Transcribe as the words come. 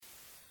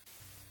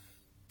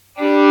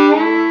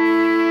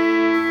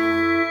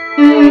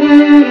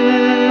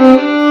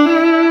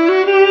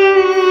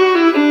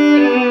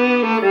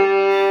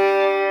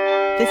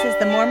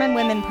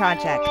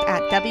Project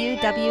at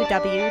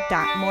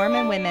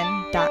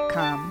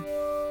www.mormonwomen.com.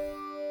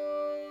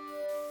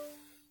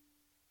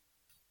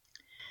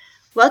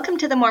 Welcome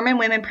to the Mormon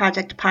Women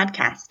Project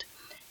podcast.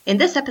 In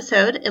this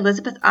episode,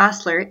 Elizabeth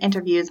Ostler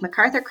interviews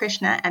MacArthur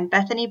Krishna and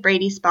Bethany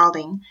Brady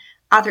Spalding,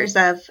 authors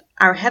of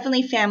Our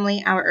Heavenly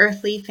Family, Our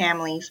Earthly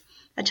Families,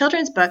 a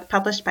children's book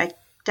published by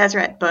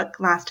Deseret Book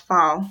last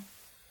fall.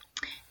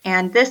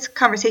 And this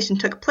conversation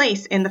took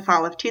place in the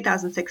fall of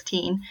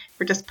 2016.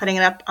 We're just putting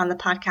it up on the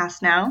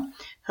podcast now.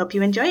 Hope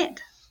you enjoy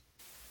it.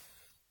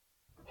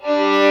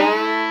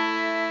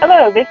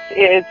 Hello, this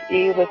is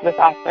Elizabeth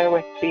Ostler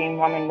with the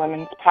Mormon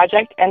Women's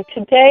Project, and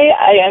today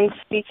I am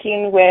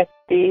speaking with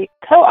the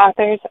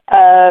co-authors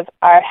of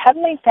Our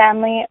Heavenly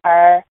Family,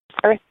 Our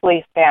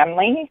Earthly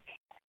Family,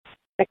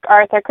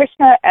 MacArthur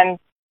Krishna and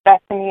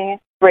Bethany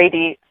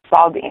Brady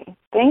Spalding.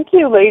 Thank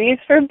you, ladies,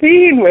 for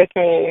being with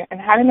me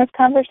and having this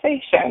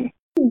conversation.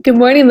 Good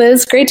morning,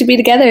 Liz. Great to be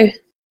together.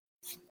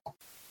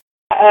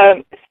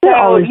 We're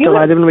always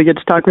delighted when we get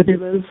to talk with you,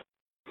 Liz.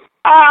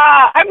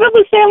 I feel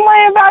the same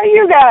way about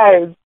you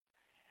guys.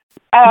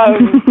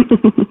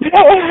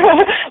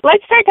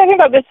 Let's start talking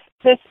about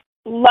this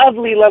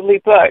lovely, lovely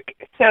book.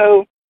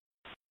 So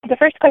the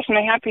first question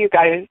I have for you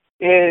guys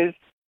is,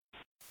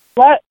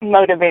 what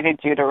motivated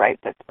you to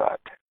write this book?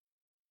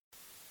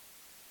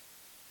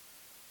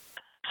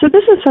 So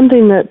this is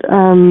something that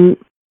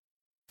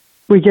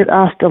we get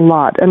asked a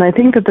lot, and I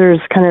think that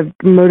there's kind of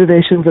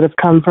motivations that have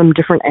come from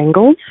different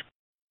angles.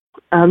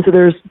 So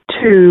there's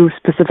two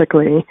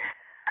specifically.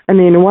 I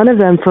mean, one of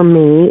them for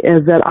me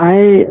is that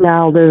I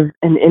now live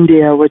in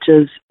India, which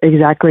is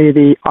exactly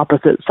the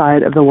opposite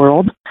side of the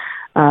world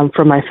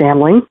from my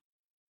family.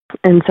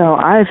 And so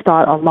I've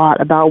thought a lot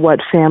about what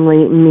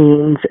family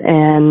means.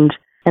 And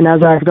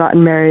as I've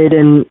gotten married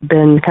and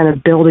been kind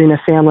of building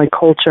a family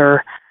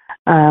culture,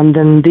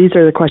 then these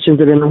are the questions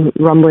that have been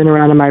rumbling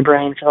around in my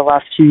brain for the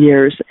last few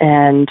years.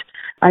 And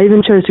I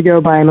even chose to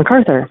go by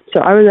MacArthur.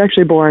 So I was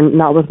actually born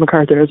not with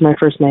MacArthur as my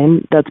first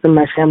name. That's been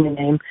my family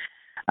name.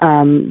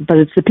 But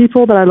it's the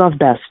people that I love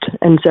best.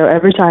 And so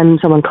every time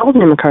someone calls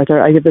me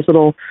MacArthur, I get this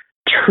little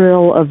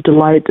trill of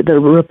delight that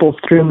ripples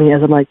through me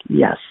as I'm like,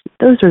 yes,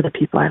 those are the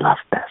people I love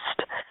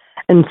best.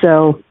 And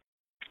so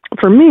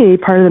for me,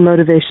 part of the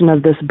motivation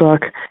of this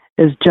book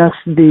is just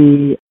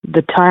the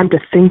time to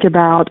think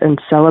about and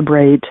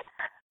celebrate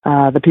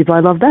the people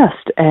I love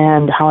best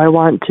and how I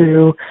want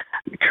to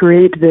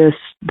create this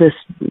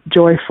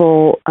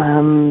joyful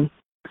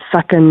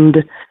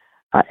second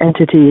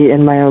entity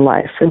in my own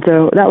life. And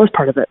so that was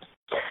part of it.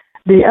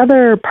 The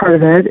other part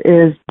of it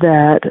is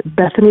that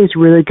Bethany's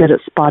really good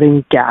at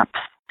spotting gaps.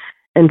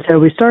 And so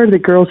we started the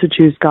Girls Who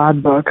Choose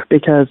God book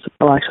because,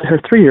 well, actually her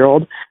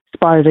 3-year-old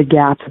spotted a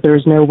gap that there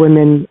was no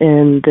women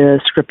in the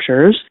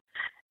scriptures.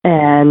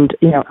 And,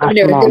 asked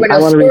Mom, I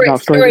want to read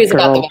about stories of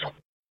girls.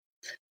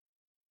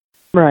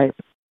 Right.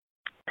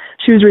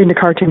 She was reading the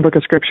cartoon book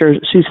of scriptures.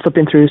 She's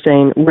flipping through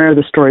saying, where are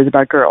the stories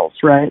about girls,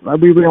 right?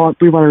 We want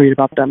to read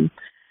about them.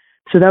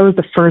 So that was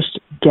the first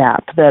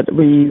gap that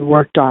we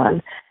worked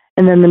on.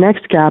 And then the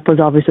next gap was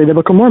obviously the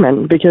Book of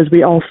Mormon, because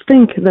we all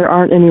think there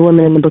aren't any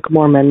women in the Book of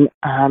Mormon,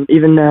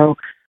 even though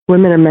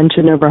women are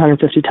mentioned over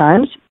 150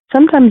 times,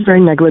 sometimes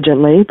very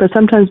negligently, but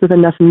sometimes with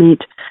enough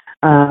meat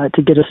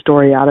to get a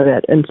story out of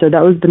it. And so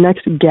that was the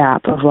next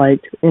gap of where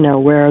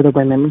are the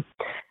women?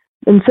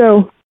 And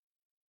so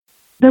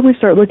then we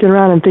start looking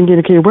around and thinking,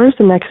 okay, where's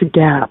the next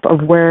gap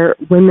of where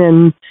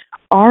women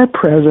are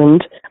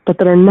present, but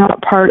that are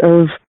not part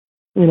of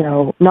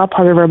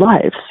our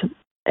lives?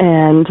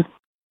 And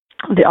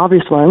the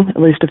obvious one, at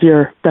least if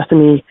you're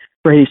Bethany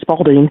Brady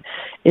Spalding,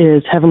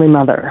 is Heavenly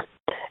Mother.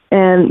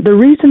 And the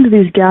reason that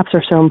these gaps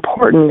are so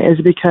important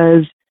is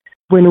because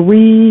when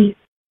we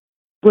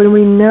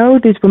know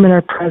these women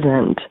are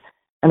present,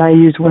 and I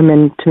use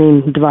women to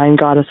mean divine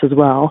goddess as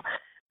well,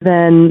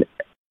 then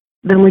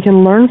we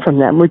can learn from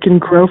them. We can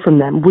grow from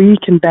them. We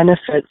can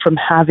benefit from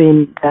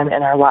having them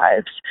in our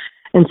lives.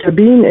 And so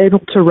being able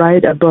to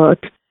write a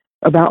book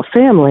about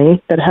family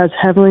that has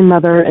Heavenly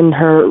Mother in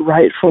her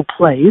rightful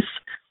place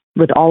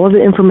with all of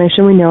the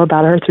information we know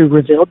about her through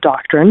revealed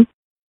doctrine,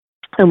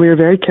 and we were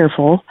very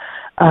careful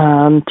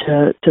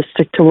to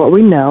stick to what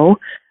we know.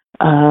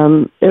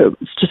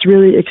 It's just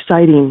really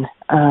exciting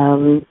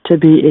to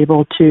be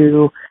able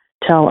to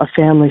tell a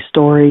family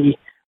story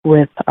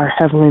with our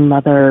Heavenly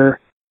Mother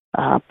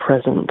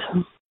present.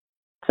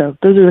 So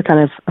those are the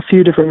kind of a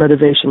few different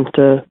motivations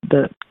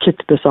that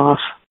kicked this off.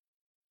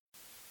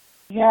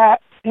 Yeah,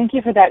 thank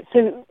you for that.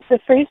 So the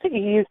phrase that you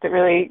used that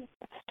really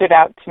stood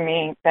out to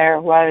me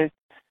there was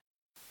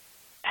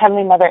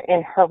Heavenly Mother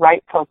in her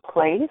rightful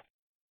place.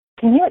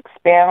 Can you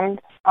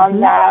expand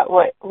on that,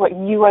 what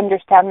you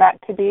understand that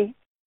to be?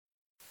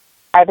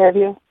 Either of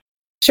you?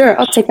 Sure,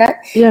 I'll take that.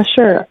 Yeah,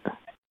 sure.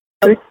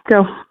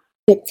 Go.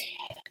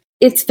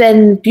 It's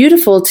been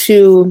beautiful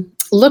to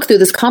look through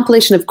this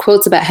compilation of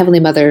quotes about Heavenly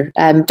Mother.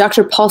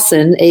 Dr.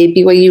 Paulson, a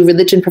BYU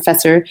religion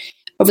professor,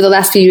 over the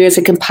last few years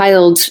had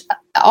compiled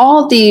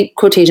all the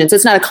quotations.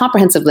 It's not a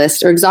comprehensive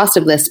list or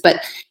exhaustive list,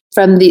 but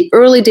from the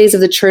early days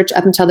of the church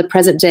up until the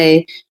present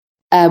day,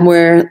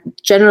 where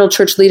general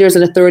church leaders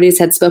and authorities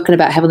had spoken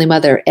about Heavenly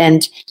Mother.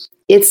 And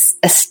it's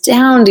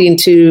astounding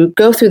to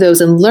go through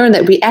those and learn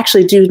that we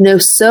actually do know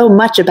so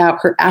much about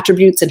her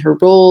attributes and her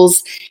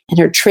roles and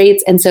her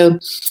traits. And so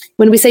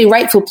when we say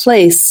rightful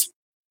place,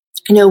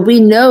 we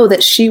know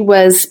that she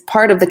was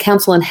part of the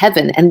council in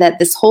heaven, and that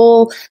this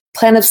whole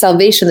plan of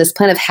salvation, this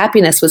plan of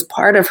happiness, was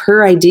part of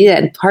her idea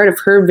and part of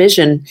her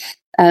vision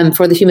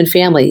for the human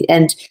family.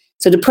 And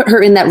so to put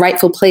her in that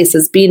rightful place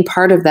as being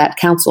part of that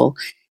council,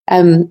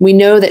 we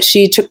know that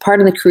she took part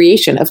in the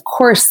creation. Of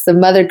course, the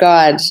Mother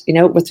God,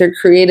 with her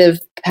creative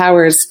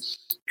powers,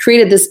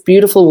 created this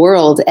beautiful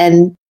world.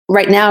 And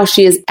right now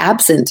she is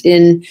absent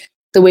in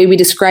the way we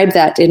describe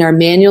that in our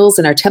manuals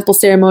and our temple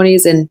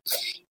ceremonies and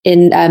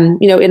in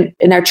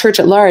our church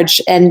at large.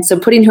 And so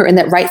putting her in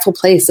that rightful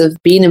place of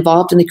being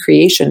involved in the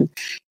creation,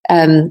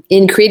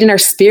 in creating our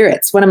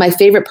spirits. One of my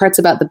favorite parts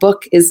about the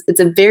book is it's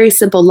a very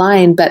simple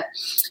line, but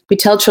we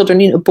tell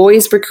children,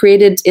 boys were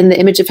created in the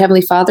image of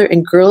Heavenly Father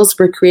and girls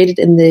were created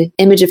in the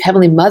image of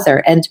Heavenly Mother.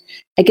 And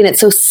again, it's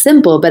so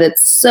simple, but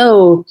it's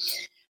so,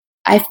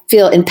 I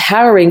feel,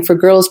 empowering for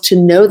girls to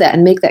know that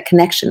and make that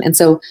connection. And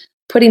so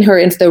putting her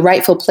into the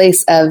rightful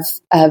place of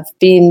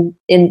being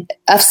in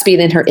us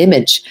being in her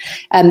image.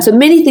 So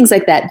many things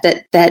like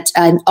that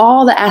and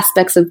all the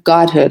aspects of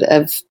godhood,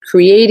 of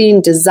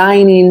creating,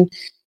 designing,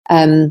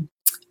 and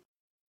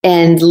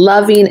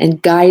loving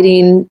and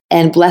guiding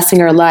and blessing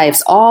our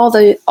lives, all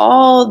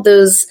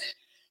those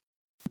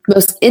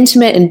most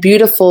intimate and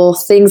beautiful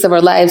things of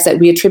our lives that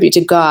we attribute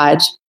to God,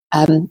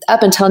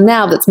 up until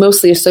now, that's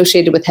mostly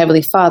associated with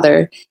Heavenly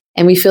Father.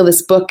 And we feel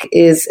this book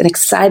is an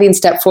exciting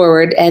step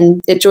forward,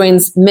 and it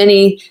joins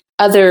many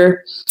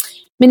other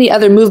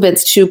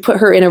movements to put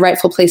her in a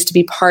rightful place to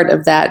be part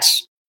of that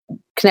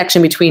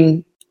connection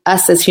between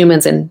us as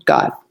humans and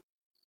God.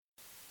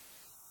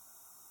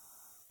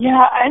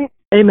 Yeah, and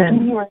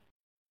amen.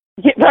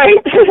 Right.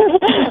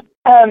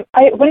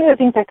 One of the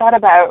things I thought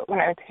about when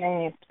I was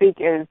hearing you speak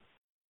is,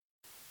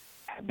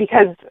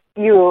 because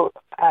you,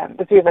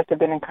 the three of us have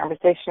been in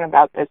conversation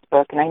about this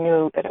book, and I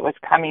knew that it was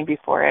coming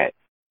before it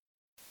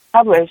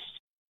published,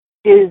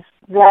 is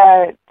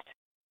that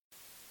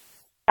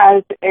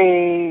as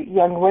a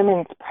young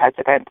women's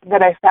president,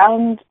 that I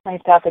found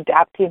myself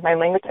adapting my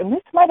language, and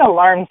this might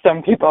alarm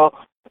some people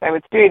that I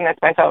was doing this,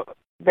 but I felt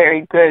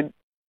very good,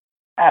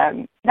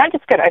 not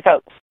just good, I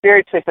felt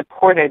spiritually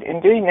supported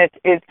in doing this,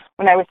 is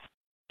when I was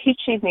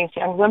teaching these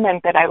young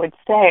women that I would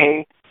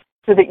say,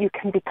 so that you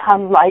can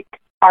become like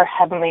our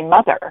Heavenly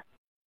Mother.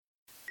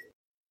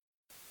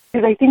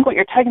 Because I think what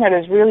you're talking about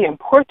is really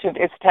important,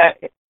 it's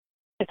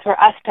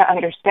for us to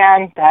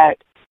understand that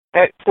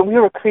we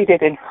were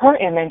created in her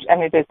image,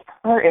 and it is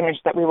her image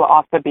that we will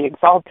also be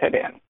exalted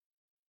in.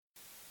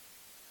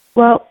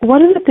 Well,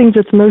 one of the things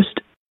that's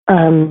most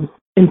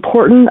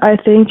important, I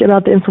think,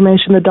 about the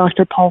information that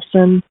Dr.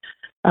 Paulson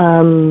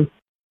found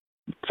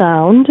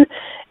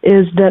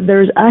is that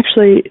there's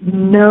actually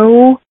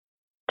no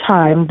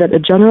time that a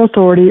general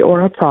authority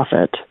or a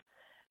prophet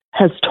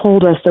has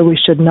told us that we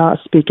should not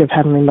speak of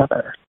Heavenly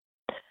Mother.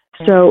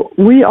 So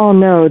we all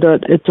know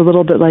that it's a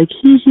little bit like,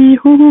 hee,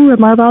 hoo,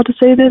 am I allowed to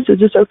say this? Is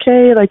this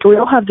okay? Like, we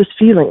all have this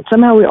feeling.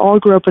 Somehow we all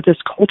grew up with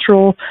this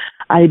cultural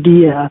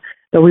idea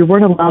that we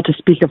weren't allowed to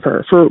speak of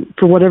her for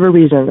whatever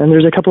reason. And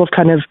there's a couple of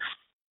kind of,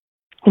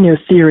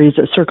 theories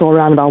that circle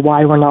around about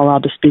why we're not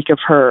allowed to speak of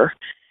her.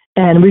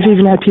 And we've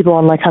even had people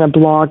on like kind of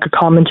blog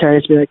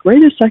commentaries be like,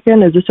 wait a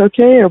second, is this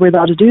okay? Are we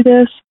allowed to do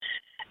this?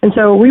 And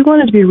so we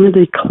wanted to be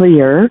really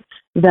clear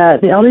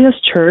that the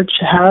LDS Church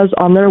has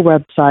on their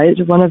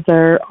website one of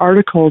their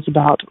articles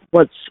about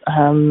what's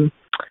kind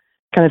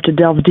of to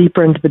delve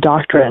deeper into the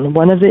doctrine.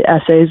 One of the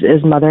essays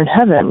is Mother in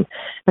Heaven.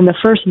 And the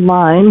first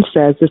line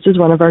says, this is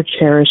one of our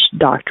cherished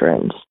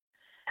doctrines.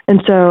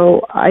 And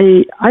so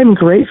I'm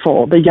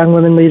grateful that young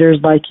women leaders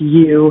like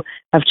you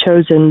have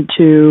chosen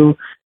to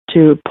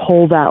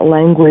pull that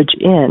language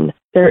in.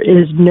 There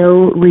is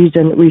no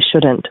reason we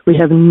shouldn't. We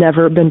have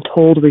never been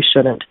told we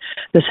shouldn't.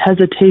 This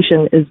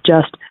hesitation is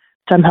just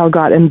somehow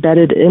got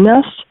embedded in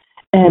us,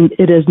 and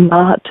it is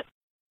not,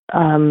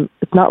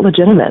 it's not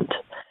legitimate.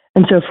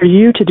 And so for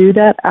you to do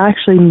that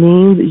actually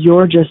means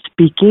you're just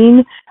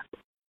speaking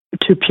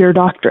to pure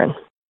doctrine.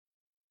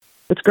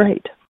 It's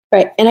great.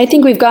 Right. And I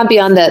think we've gone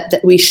beyond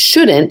that we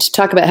shouldn't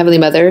talk about Heavenly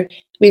Mother.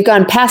 We've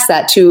gone past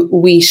that to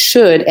we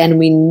should and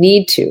we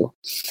need to.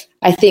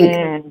 I think,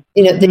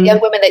 the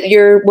young women that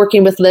you're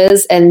working with,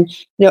 Liz, and,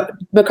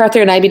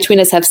 MacArthur and I, between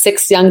us, have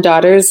 6 young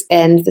daughters,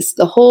 and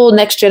the whole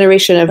next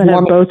generation of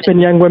Mormon. We've both been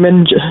young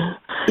women.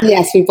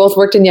 Yes, we've both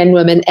worked in young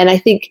women. And I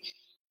think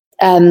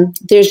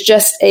there's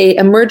just a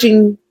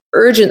emerging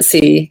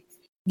urgency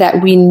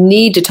that we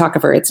need to talk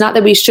of her. It's not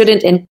that we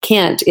shouldn't and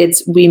can't,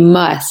 it's we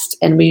must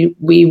and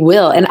we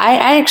will. And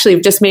I actually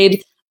have just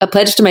made a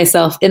pledge to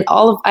myself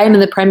I'm in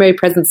the primary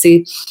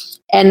presidency,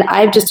 and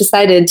I've just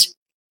decided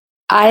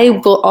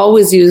I will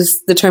always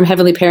use the term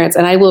Heavenly Parents,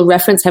 and I will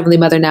reference Heavenly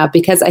Mother now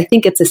because I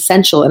think it's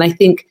essential. And I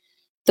think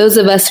those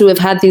of us who have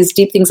had these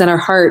deep things on our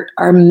heart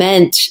are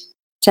meant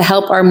to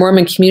help our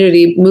Mormon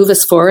community move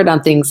us forward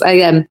on things.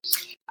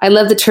 I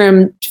love the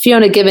term.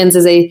 Fiona Gibbons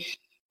is a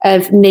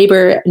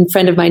neighbor and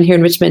friend of mine here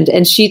in Richmond,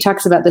 and she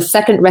talks about the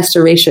second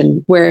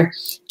restoration, where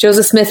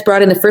Joseph Smith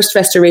brought in the first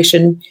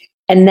restoration,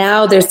 and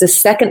now there's the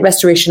second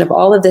restoration of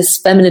all of this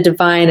feminine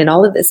divine and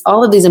all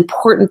of these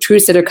important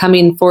truths that are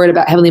coming forward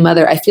about Heavenly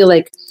Mother. I feel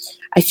like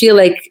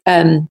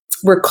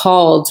we're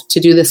called to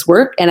do this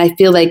work, and I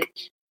feel like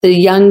the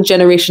young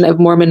generation of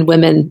Mormon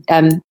women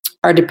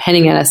are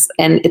depending on us,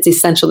 and it's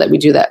essential that we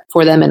do that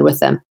for them and with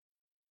them.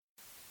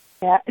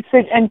 Yeah. So,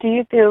 and do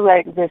you feel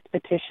like this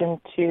petition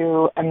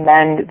to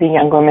amend the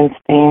Young Women's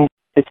theme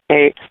to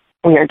say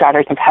we are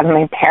daughters of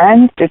heavenly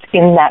parents is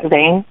in that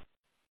vein?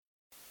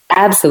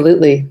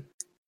 Absolutely.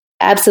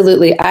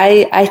 Absolutely.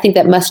 I think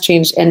that must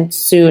change, and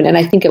soon, and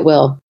I think it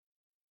will.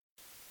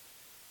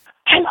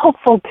 I'm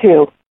hopeful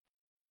too.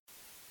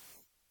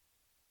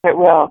 It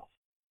will.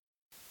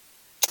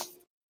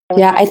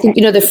 Yeah, I think,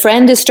 the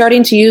Friend is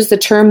starting to use the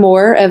term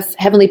more of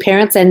heavenly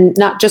parents, and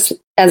not just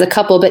as a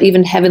couple, but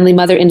even Heavenly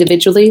Mother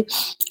individually.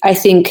 I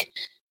think,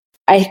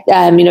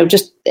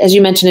 just as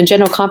you mentioned in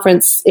General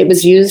Conference, it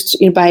was used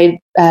by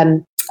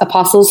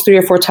apostles 3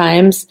 or 4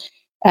 times.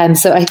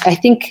 So I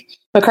think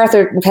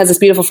MacArthur has this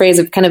beautiful phrase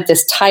of kind of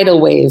this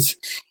tidal wave,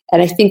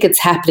 and I think it's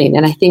happening,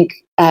 and I think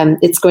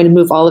it's going to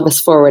move all of us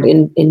forward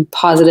in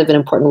positive and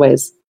important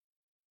ways.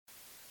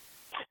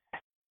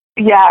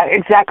 Yeah,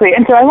 exactly.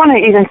 And so I want to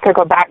even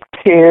circle back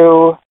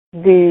to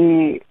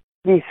the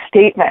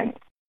statements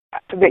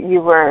that you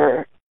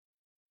were.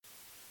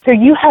 So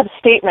you have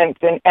statements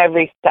in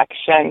every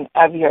section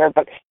of your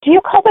book. Do you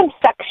call them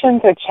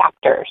sections or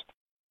chapters?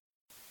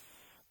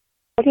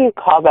 What do you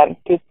call them?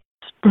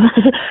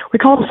 We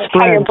call them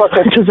spreads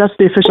because that's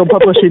the official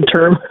publishing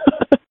term.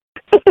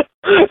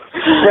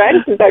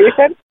 Spreads? Is that what you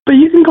said? But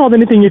you can call it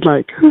anything you'd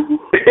like.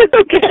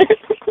 Okay.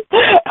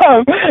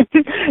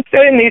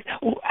 So in these,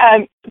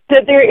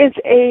 that there is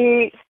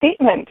a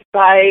statement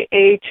by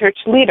a church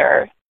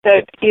leader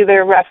that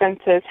either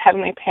references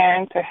Heavenly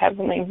Parents or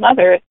Heavenly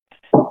Mother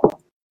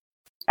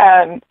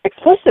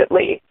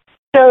explicitly.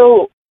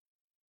 So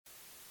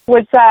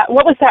what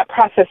was that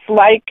process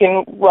like,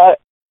 and what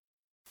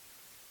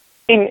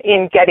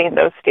in getting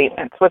those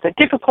statements? Was it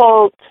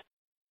difficult?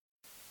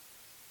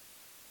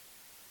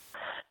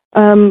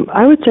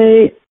 I would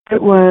say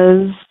it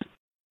was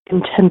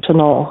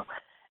intentional.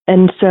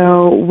 And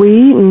so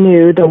we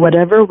knew that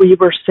whatever we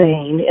were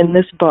saying in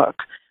this book,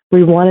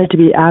 we wanted to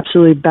be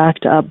absolutely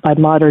backed up by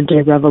modern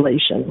day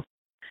revelation.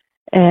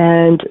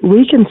 And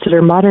we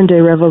consider modern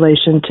day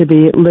revelation to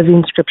be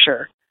living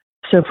scripture.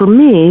 So for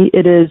me,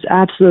 it is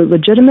absolutely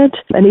legitimate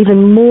and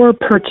even more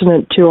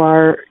pertinent to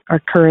our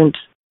current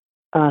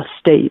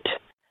state.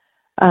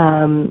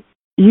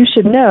 You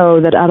should know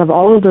that out of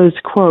all of those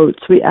quotes,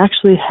 we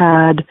actually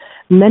had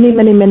many,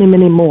 many, many,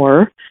 many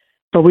more,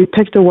 but we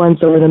picked the ones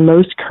that were the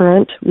most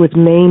current with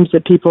names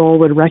that people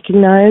would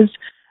recognize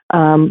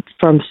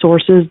from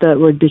sources that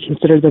would be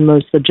considered the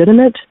most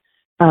legitimate.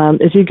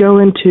 If you go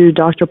into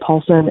Dr.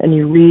 Paulson and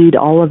you read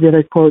all of the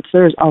other quotes,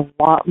 there's a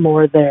lot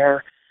more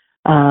there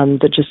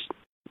that just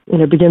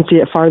begins to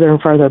get farther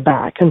and farther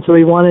back. And so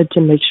we wanted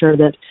to make sure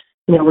that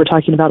we're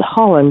talking about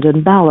Holland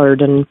and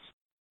Ballard and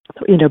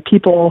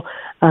people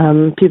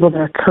that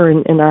are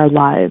current in our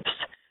lives.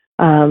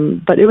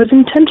 But it was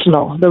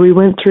intentional that we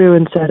went through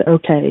and said,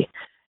 okay,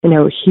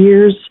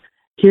 here's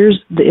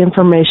the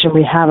information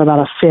we have about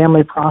a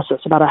family process,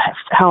 about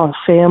how a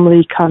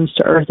family comes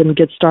to earth and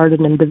gets started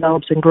and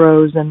develops and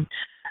grows. And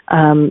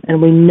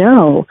we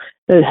know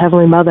that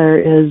Heavenly Mother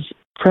is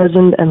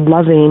present and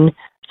loving.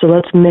 So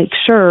let's make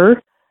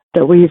sure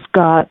that we've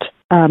got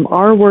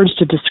our words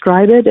to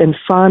describe it in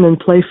fun and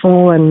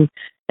playful and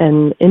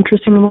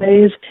interesting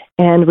ways.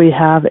 And we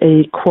have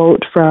a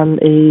quote from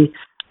a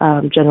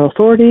general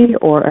authority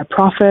or a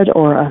prophet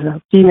or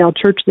a female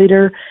church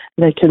leader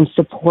that can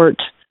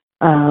support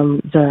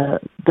the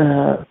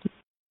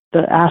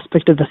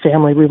aspect of the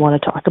family we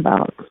want to talk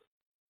about.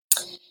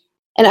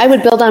 And I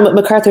would build on what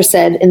MacArthur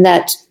said in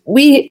that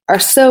we are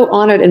so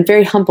honored and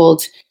very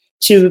humbled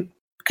to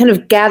kind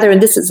of gather,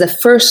 and this is the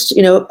first,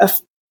 a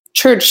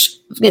church,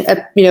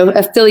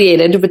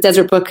 affiliated with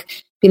Desert Book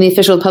being the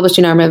official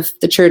publishing arm of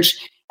the church,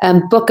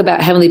 book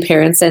about Heavenly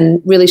Parents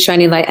and really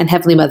shining light on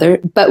Heavenly Mother.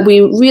 But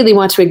we really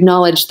want to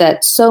acknowledge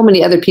that so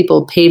many other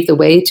people paved the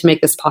way to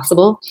make this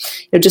possible.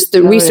 Just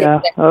the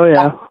research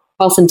that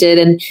Paulson did,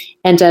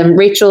 and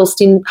Rachel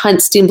Hunt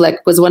Steenblick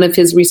was one of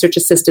his research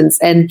assistants,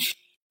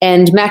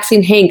 and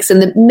Maxine Hanks,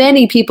 and the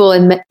many people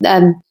and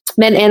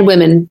men and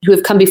women who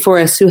have come before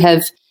us who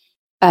have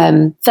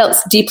felt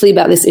deeply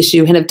about this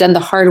issue and have done the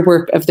hard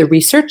work of the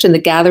research and the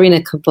gathering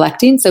and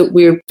collecting. So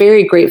we're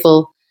very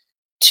grateful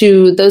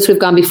to those who have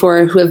gone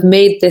before, who have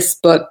made this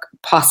book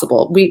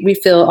possible. We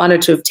feel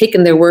honored to have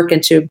taken their work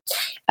and to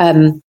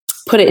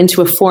put it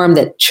into a form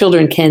that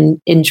children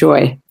can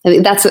enjoy. I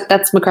think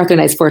that's MacArthur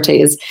and I's forte,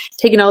 is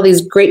taking all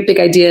these great big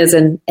ideas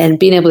and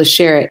being able to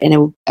share it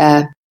in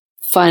a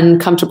fun,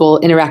 comfortable,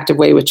 interactive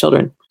way with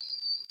children.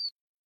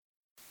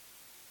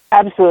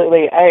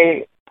 Absolutely.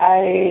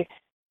 I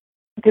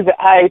because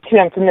I too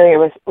am familiar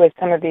with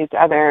some of these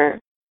other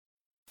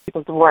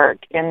people's work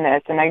in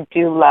this, and I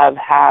do love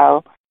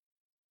how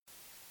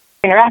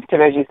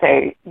interactive, as you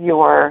say,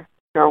 your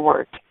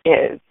work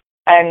is.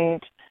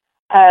 And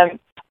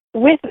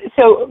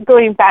so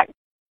going back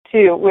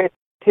to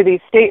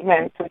these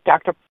statements with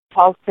Dr.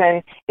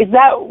 Paulson, is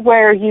that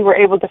where you were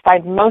able to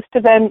find most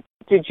of them?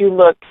 Did you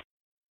look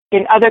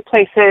in other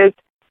places?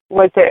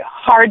 Was it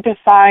hard to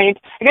find?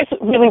 I guess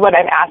really what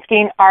I'm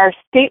asking are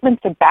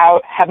statements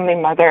about Heavenly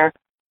Mother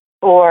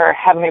or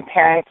Heavenly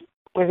Parents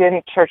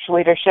within church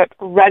leadership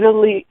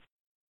readily,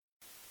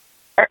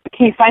 or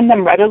can you find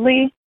them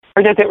readily,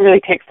 or does it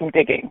really take some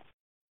digging?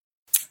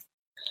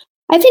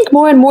 I think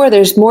more and more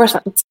there's more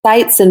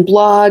sites and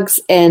blogs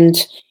and,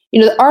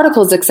 the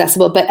article is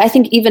accessible, but I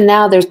think even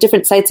now there's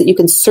different sites that you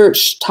can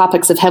search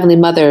topics of Heavenly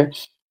Mother,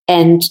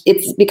 and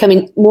it's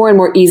becoming more and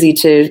more easy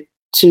to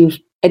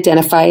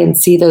identify and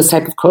see those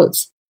type of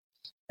quotes.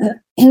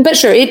 But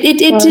sure,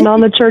 and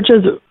on the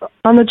church's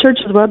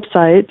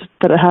website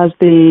that it has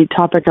the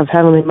topic of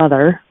Heavenly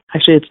Mother.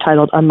 Actually, it's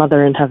titled "A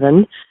Mother in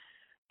Heaven."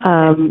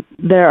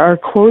 There are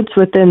quotes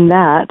within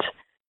that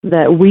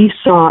we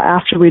saw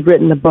after we'd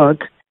written the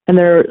book, and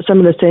they're some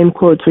of the same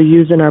quotes we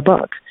use in our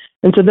book.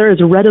 And so they're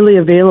as readily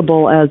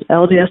available as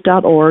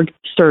LDS.org,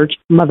 search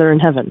Mother in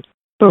Heaven.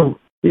 Boom.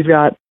 You've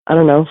got,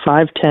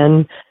 5,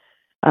 10,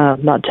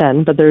 not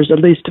 10, but there's at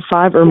least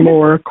 5 or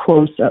more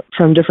quotes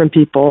from different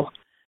people.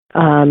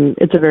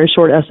 It's a very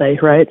short essay,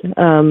 right?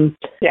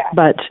 Yeah.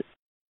 But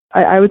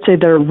I would say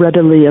they're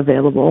readily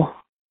available.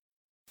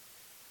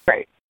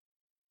 Great.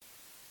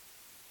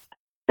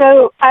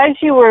 So as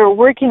you were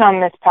working on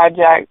this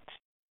project,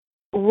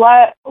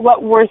 what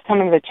were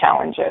some of the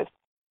challenges?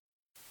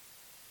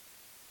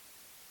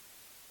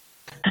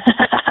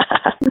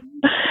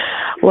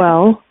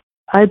 Well,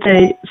 I'd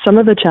say some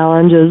of the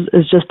challenges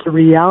is just the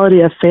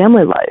reality of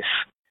family life,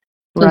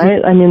 right?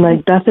 Mm-hmm. I mean,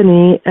 like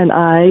Bethany and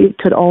I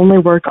could only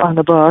work on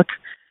the book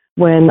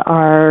when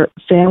our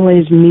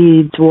family's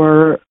needs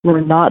were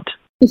not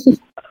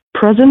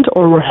present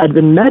or had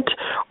been met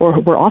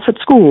or were off at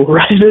school,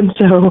 right? And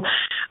so,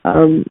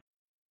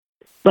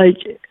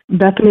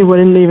 Bethany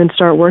wouldn't even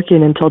start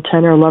working until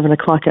 10 or 11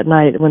 o'clock at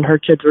night when her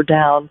kids were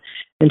down.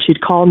 And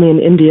she'd call me in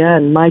India,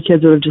 and my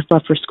kids would have just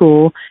left for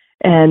school.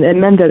 And it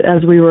meant that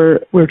as we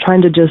were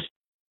trying to just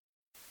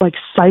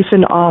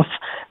siphon off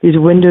these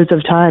windows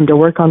of time to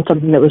work on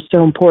something that was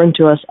so important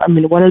to us. I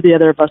mean, one or the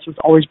other of us was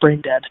always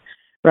brain dead,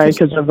 right?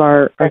 Because of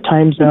our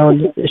time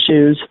zone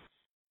issues.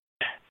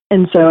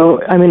 And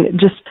so, I mean,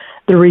 just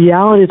the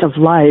realities of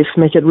life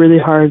make it really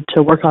hard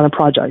to work on a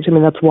project. I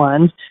mean, that's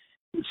one.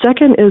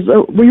 Second is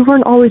we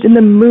weren't always in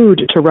the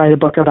mood to write a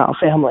book about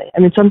family. I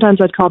mean, sometimes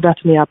I'd call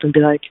Bethany up and be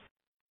like,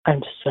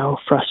 I'm so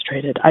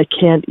frustrated. I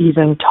can't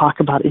even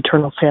talk about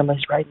eternal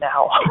families right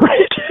now,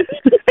 right?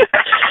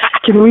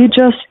 Can we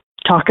just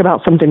talk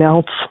about something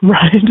else,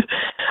 right?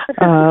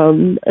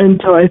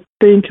 And so I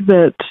think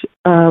that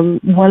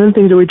one of the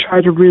things that we try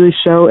to really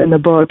show in the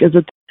book is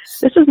that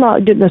this is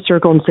not get in a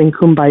circle and sing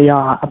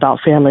kumbaya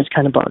about families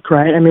kind of book,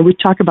 right? I mean, we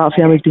talk about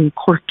families being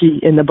quirky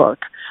in the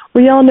book.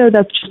 We all know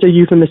that's just a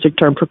euphemistic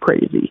term for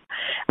crazy.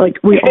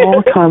 We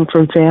all come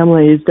from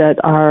families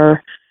that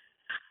are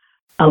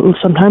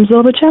sometimes a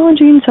little bit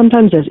challenging,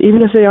 sometimes is,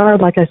 even if they are,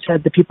 like I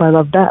said, the people I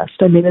love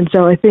best. I mean, and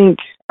so I think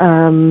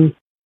sometimes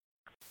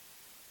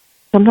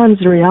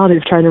the reality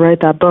of trying to write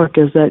that book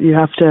is that you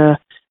have to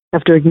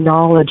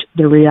acknowledge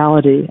the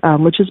reality,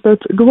 which is both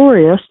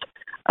glorious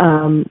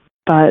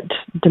but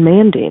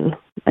demanding.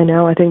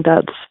 I think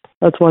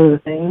that's one of the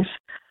things.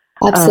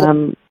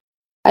 Absolutely.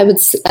 I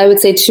would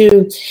say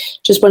too,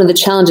 just one of the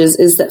challenges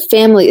is that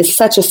family is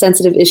such a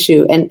sensitive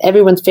issue, and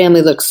everyone's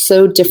family looks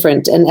so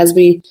different. And as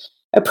we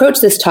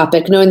approach this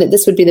topic, knowing that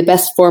this would be the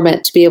best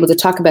format to be able to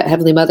talk about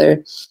Heavenly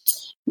Mother,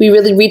 we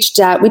really reached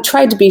out. We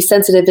tried to be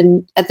sensitive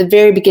at the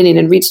very beginning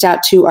and reached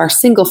out to our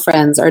single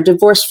friends, our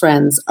divorced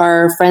friends,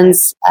 our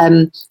friends,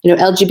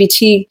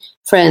 LGBT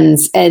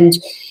friends, and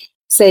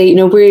say,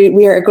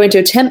 we are going to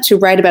attempt to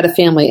write about a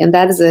family, and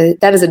that is a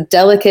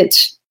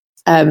delicate,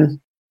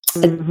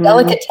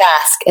 delicate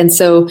task. And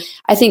so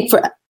I think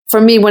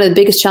for me, one of the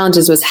biggest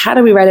challenges was how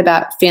do we write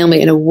about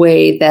family in a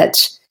way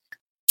that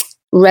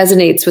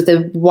resonates with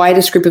the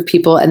widest group of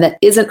people and that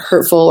isn't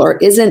hurtful or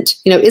isn't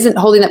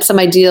holding up some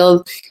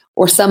ideal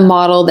or some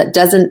model that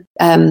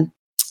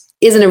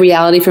isn't a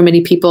reality for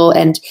many people.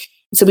 And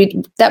so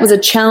that was a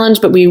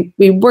challenge, but we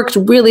worked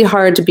really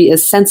hard to be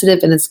as sensitive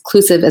and as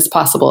inclusive as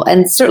possible.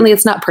 And certainly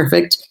it's not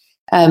perfect,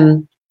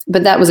 but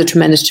that was a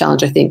tremendous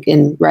challenge, I think,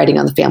 in writing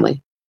on the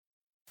family.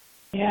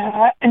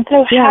 Yeah, and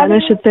so and I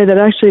should say that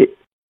actually.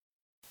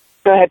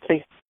 Go ahead,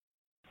 please.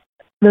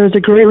 There was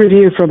a great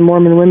review from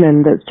Mormon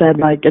Women that said,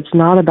 it's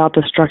not about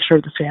the structure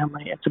of the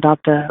family; it's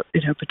about the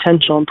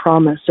potential and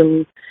promise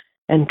and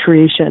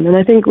creation. And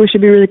I think we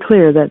should be really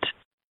clear that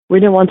we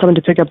didn't want someone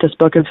to pick up this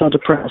book and feel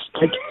depressed.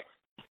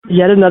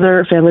 Yet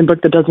another family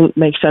book that doesn't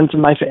make sense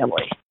in my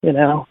family,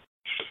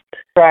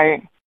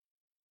 Right.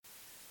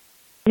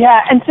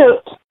 Yeah, and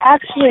so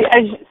actually,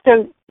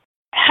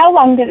 how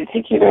long did it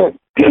take you to,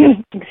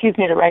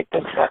 to write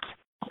this book?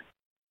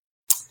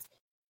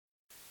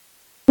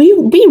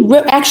 We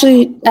wrote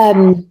actually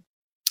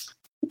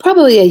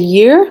probably a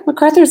year.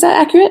 MacArthur, is that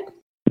accurate?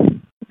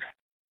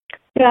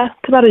 Yeah,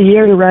 it's about a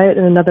year to write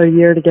and another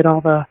year to get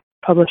all the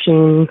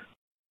publishing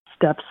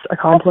steps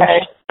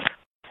accomplished. Okay.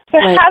 So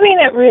having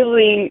it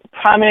really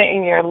prominent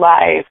in your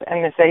life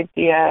and this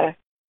idea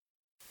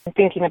of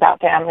thinking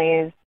about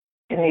families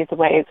in these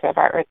ways of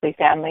our earthly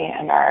family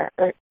and our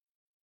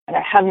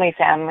heavenly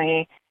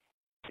family.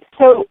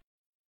 So,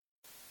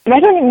 and I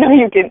don't even know if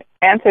you can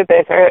answer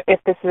this or if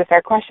this is a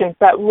fair question,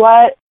 but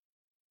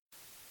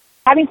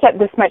having spent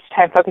this much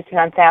time focusing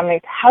on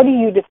families,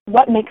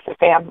 what makes a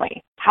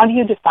family? How do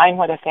you define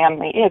what a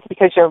family is?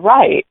 Because you're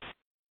right,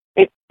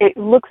 it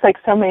looks like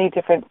so many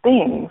different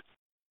things.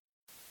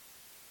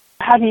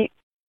 How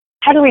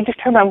do we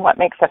determine what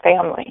makes a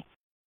family?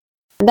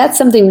 That's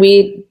something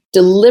we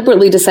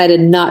deliberately decided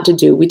not to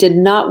do. We did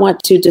not want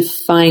to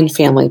define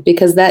family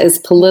because that is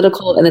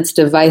political and it's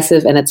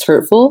divisive and it's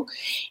hurtful.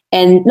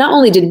 And not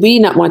only did we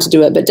not want to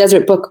do it, but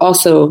Deseret Book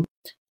also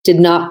did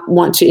not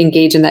want to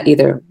engage in that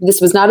either.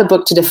 This was not a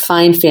book to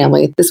define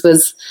family. This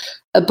was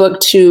a book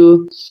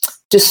to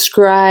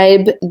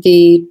describe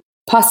the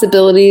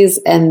possibilities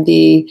and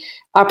the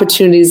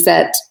opportunities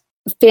that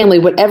family,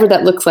 whatever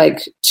that looks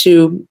like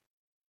to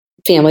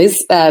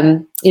families,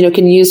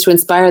 can use to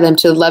inspire them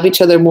to love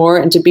each other more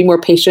and to be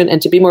more patient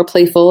and to be more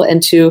playful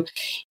and to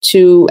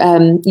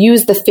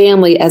use the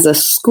family as a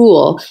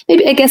school.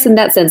 Maybe, I guess in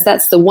that sense,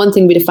 that's the one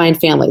thing we define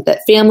family, that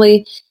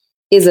family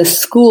is a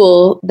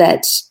school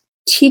that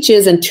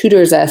teaches and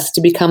tutors us to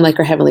become like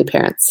our heavenly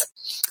parents.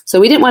 So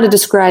we didn't want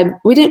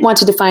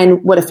to define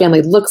what a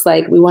family looks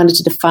like. We wanted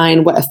to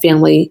define what a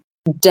family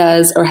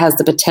does or has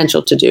the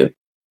potential to do.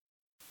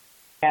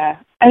 Yeah,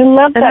 I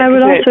love that. And I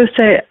would also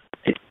say,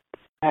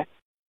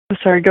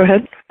 sorry, go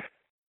ahead.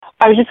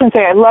 I was just going to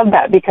say, I love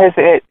that because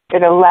it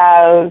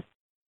allows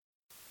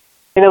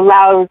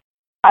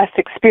us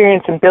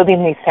experience in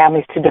building these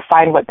families to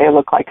define what they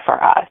look like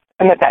for us,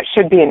 and that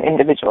should be an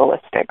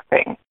individualistic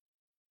thing.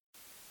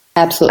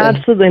 Absolutely.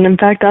 Absolutely. And in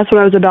fact, that's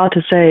what I was about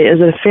to say, is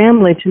that a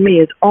family to me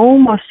is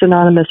almost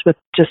synonymous with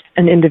just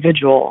an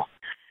individual,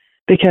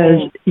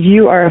 because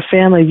you are a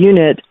family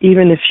unit,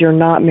 even if you're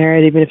not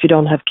married, even if you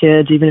don't have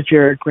kids, even if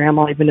you're a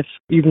grandma, even if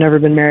you've never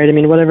been married. I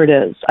mean, whatever it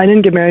is. I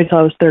didn't get married until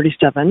I was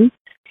 37.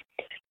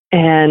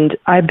 And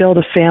I built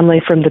a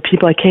family from the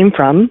people I came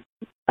from,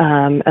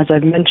 as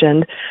I've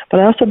mentioned, but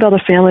I also built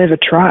a family of a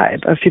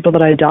tribe of people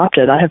that I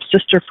adopted. I have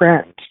sister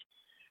friends,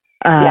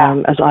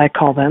 as I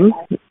call them.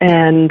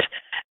 And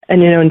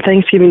in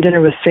Thanksgiving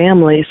dinner with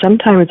family,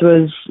 sometimes it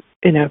was,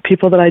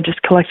 people that I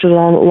just collected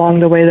along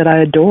the way that I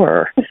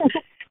adore.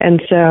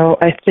 And so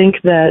I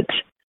think that,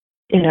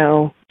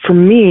 for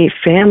me,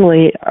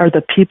 family are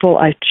the people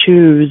I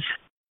choose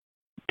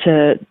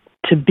to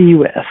be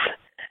with.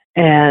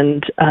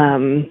 And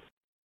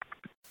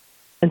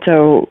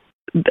so,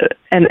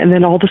 and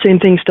then all the same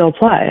things still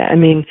apply. I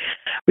mean,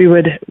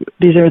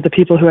 these are the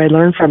people who I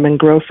learn from and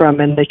grow from,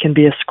 and they can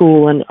be a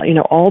school and,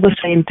 all the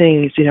same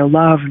things,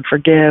 love and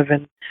forgive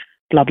and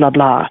blah, blah,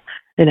 blah,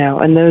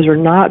 and those were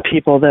not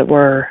people that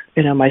were,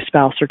 my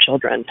spouse or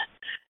children.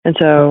 And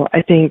so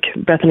I think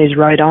Bethany's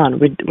right on.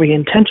 We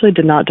intentionally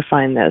did not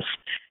define this.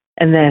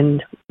 And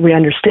then we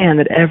understand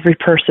that every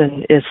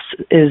person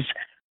is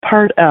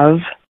part of,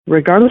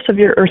 regardless of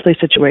your earthly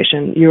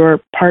situation, you're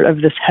part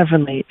of this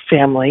heavenly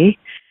family.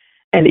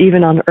 And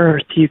even on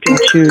earth, you can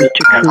choose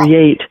to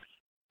create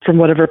from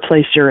whatever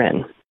place you're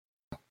in.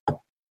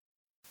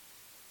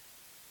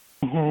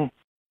 Mm-hmm.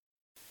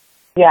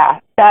 Yeah,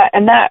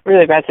 that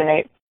really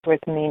resonates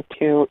with me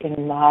too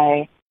in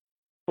my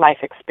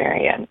life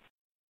experience.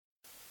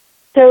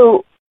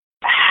 So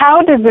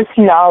how does this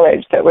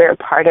knowledge that we're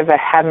part of a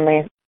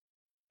heavenly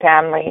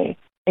family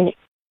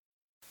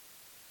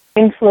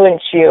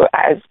influence you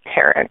as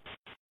parents?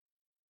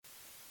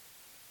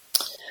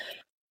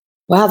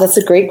 Wow, that's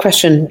a great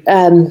question.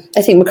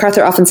 I think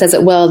MacArthur often says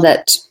it well,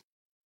 that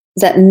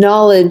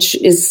knowledge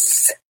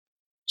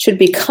should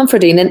be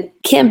comforting and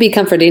can be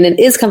comforting and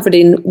is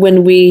comforting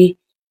when we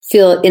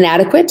feel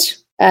inadequate,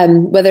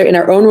 whether in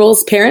our own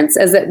roles, parents,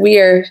 as that we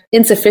are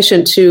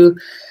insufficient to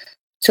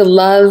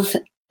love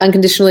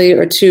unconditionally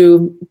or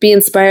to be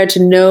inspired to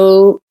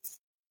know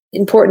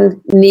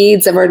important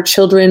needs of our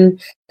children,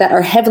 that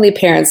our heavenly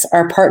parents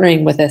are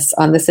partnering with us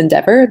on this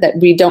endeavor, that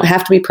we don't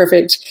have to be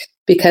perfect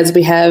because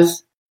we have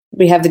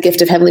the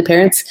gift of heavenly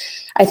parents.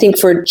 I think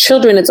for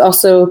children, it's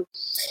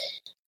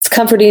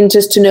comforting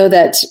just to know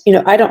that,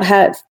 I don't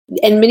have,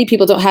 and many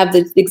people don't have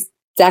the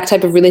exact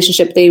type of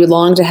relationship they would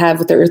long to have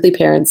with their earthly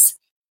parents.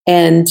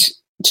 And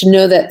to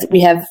know that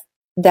we have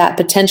that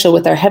potential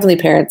with our heavenly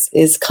parents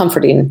is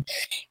comforting.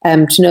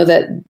 To know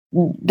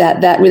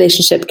that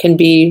relationship can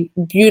be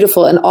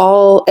beautiful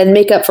and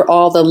make up for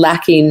all the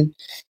lacking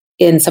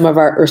in some of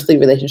our earthly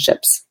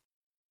relationships.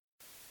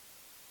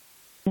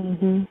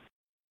 Mm-hmm.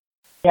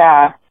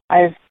 Yeah,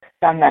 I've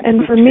done that.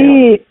 And for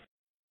me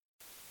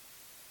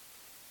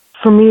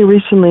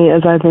recently,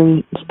 as I've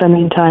been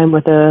spending time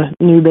with a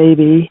new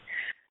baby,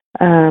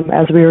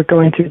 as we were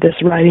going through this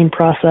writing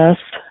process,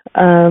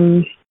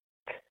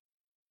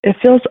 it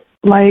feels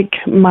like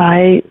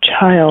my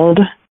child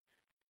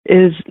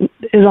is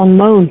on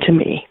loan to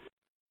me.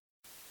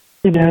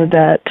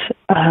 That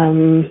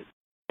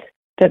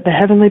that the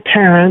heavenly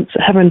parents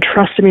have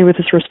entrusted me with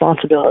this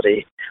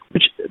responsibility,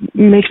 which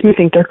makes me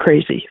think they're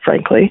crazy,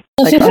 frankly.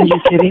 Like, are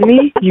you kidding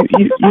me?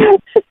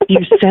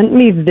 You sent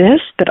me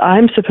this that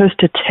I'm supposed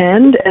to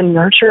tend and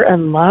nurture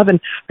and love,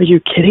 and are you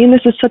kidding?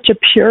 This is such a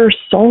pure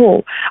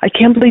soul. I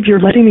can't believe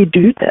you're letting me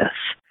do this.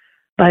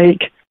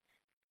 Like,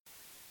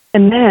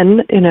 and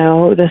then,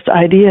 this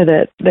idea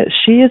that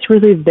she is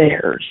really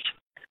theirs.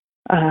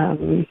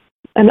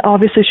 And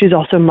obviously she's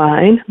also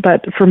mine,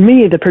 but for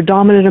me, the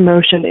predominant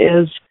emotion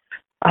is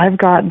I've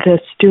got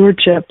this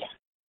stewardship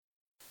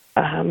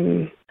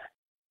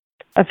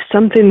of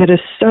something that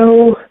is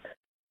so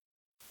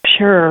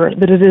pure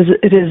that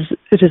it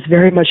is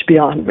very much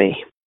beyond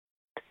me,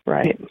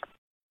 right?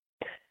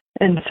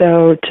 And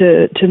so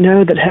to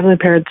know that Heavenly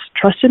Parents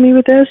trusted me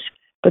with this,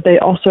 but they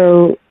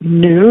also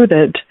knew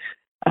that,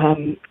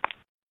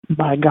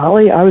 by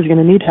golly, I was going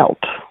to need help,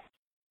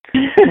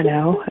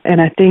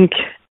 And I think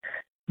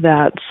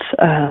that's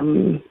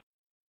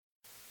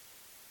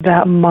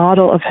that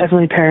model of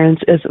Heavenly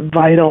Parents is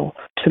vital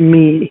to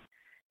me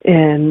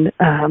in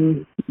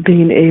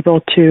being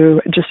able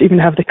to just even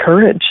have the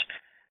courage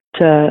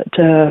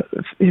to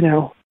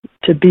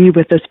be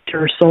with this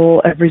pure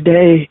soul every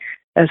day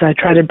as I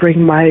try to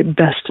bring my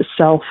best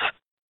self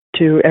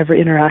to every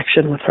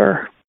interaction with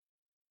her.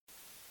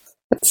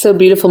 That's so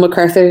beautiful,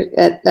 MacArthur.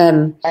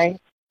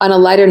 On a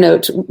lighter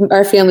note,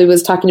 our family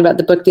was talking about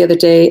the book the other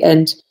day,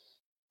 and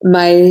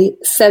my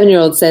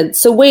 7-year-old said,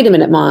 "So wait a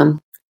minute,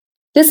 Mom.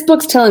 This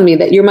book's telling me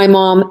that you're my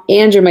mom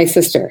and you're my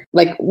sister.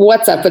 Like,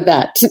 what's up with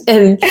that?"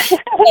 And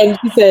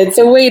she said,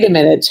 "So wait a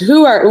minute.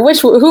 Who are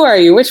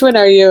you? Which one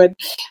are you?" And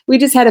we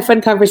just had a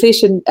fun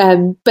conversation.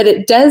 But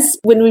it does,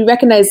 when we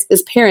recognize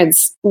as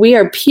parents, we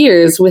are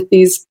peers with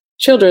these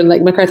children,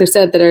 like MacArthur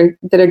said, that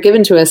are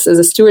given to us as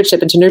a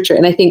stewardship and to nurture.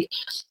 And I think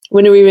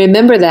when we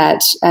remember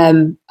that,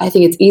 I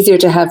think it's easier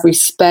to have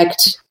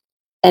respect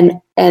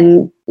and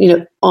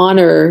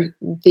honor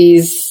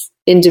these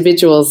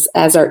individuals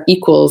as our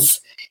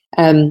equals,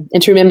 and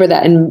to remember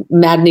that in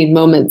maddening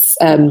moments,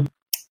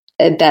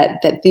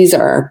 that these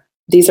are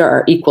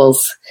our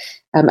equals.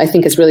 I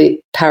think is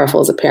really powerful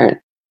as a parent.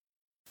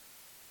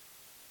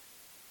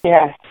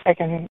 Yes, I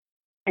can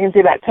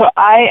see that. So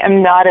I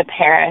am not a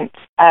parent.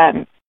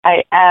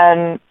 I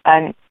am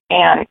an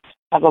aunt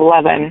of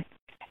 11,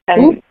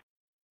 and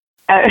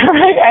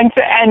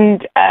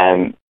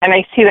and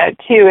I see that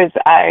too as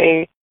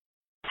I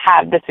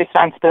have this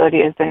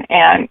responsibility as an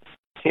aunt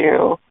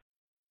to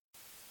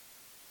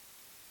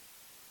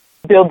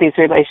build these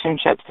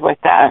relationships with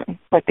them,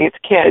 with these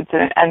kids,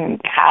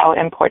 and how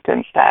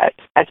important that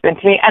has been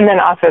to me. And then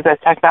also, as I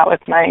talked about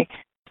with my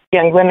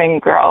young women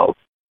girls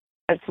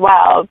as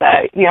well,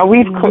 that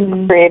we've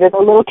created a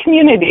little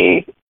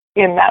community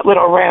in that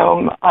little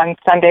room on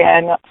Sunday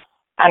and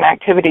on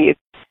activities,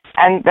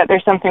 and that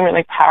there's something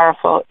really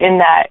powerful in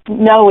that,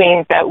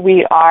 knowing that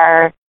we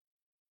are,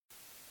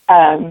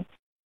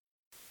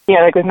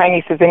 like with my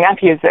nieces and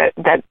nephews, that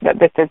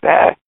this is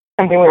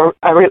something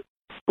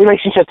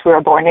relationships we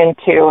were born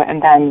into,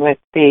 and then with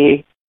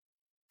my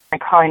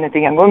calling as a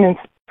young women's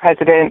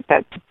president,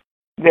 that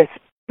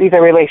these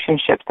are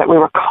relationships that we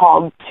were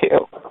called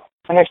to,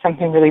 and there's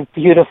something really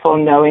beautiful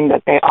knowing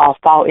that they all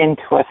fall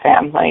into a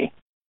family.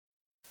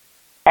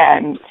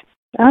 And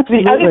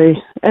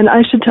absolutely. And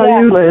I should tell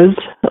you, Liz,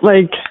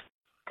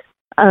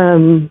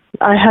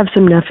 I have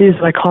some nephews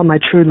that I call my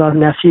true love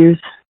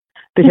nephews,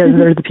 because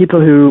they're the people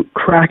who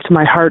cracked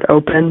my heart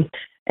open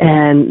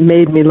and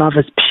made me love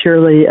as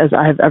purely as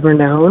I've ever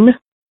known.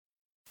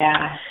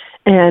 Yeah.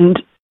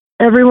 And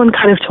everyone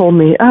kind of told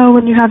me, oh,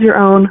 when you have your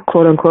own,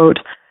 quote unquote,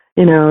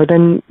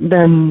 then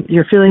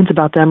your feelings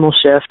about them will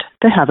shift.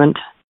 They haven't.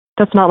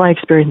 That's not my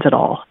experience at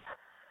all.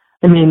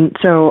 I mean,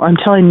 so I'm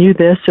telling you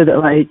this so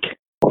that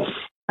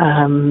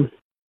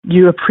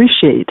you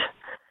appreciate.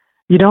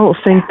 You don't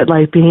think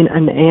that being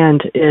an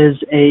aunt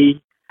is a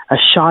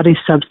shoddy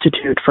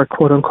substitute for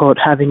quote unquote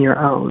having your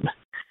own.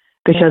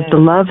 Because the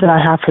love that I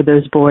have for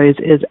those boys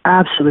is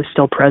absolutely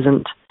still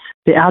present.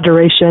 The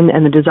adoration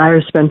and the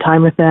desire to spend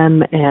time with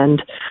them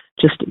and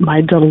just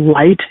my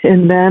delight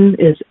in them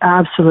is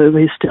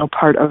absolutely still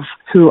part of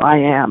who I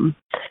am.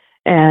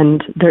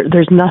 And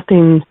there's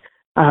nothing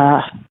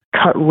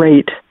cut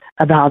rate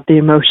about the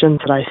emotions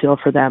that I feel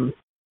for them.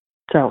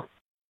 So,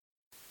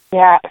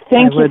 yeah,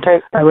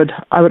 I would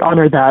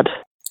honor that.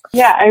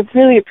 Yeah, I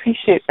really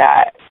appreciate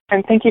that,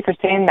 and thank you for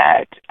saying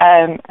that.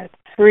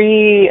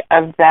 3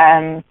 of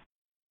them,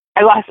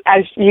 I lost,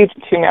 as you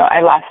two know,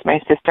 I lost my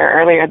sister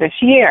earlier this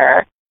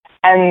year,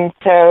 and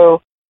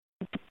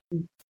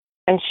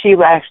she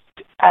left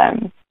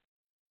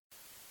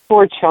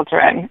 4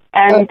 children,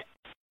 and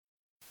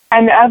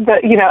of the,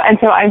 and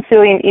so I'm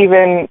feeling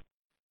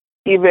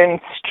even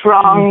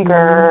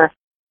stronger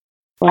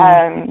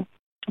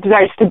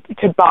desires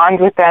to bond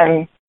with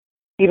them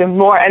even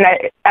more, and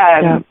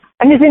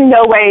and this in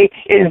no way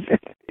is,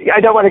 I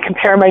don't want to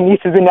compare my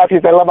nieces and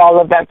nephews, I love all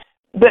of them,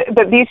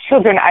 but these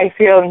children, I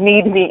feel,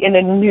 need me in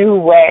a new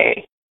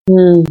way,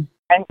 and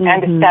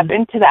to step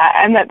into that.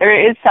 And that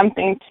there is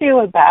something, too,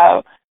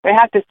 about, I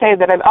have to say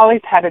that I've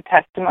always had a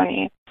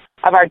testimony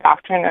of our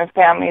doctrine of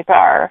families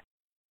are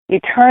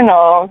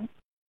eternal,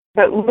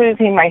 but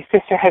losing my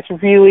sister has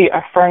really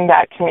affirmed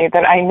that to me,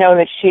 that I know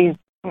that she's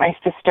my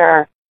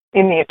sister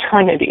in the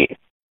eternities,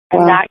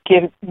 and that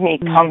gives me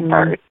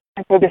comfort.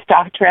 And so this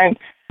doctrine,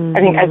 I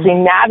think, as we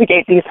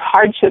navigate these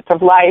hardships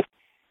of life,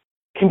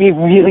 can be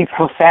really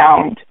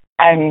profound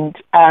and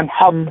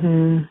help,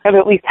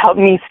 at least help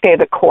me stay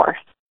the course,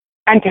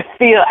 and to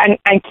feel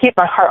and keep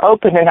my heart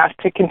open enough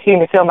to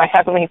continue to feel my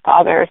Heavenly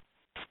Father's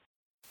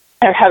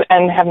and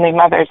Heavenly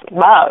Mother's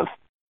love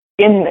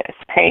in this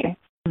pain.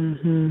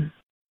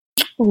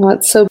 Oh,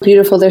 it's so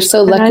beautiful. They're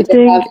so lucky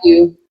to have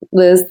you,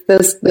 Liz.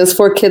 Those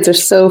 4 kids are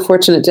so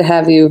fortunate to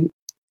have you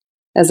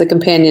as a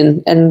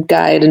companion and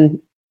guide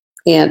and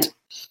aunt.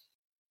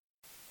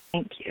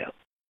 Thank you.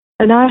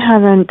 And I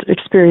haven't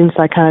experienced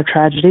that kind of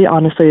tragedy.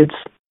 Honestly,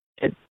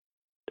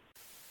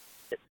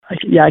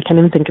 I can't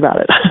even think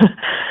about it.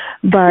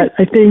 But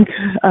I think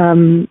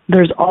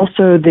there's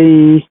also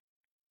the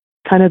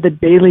kind of the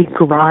daily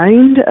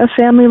grind of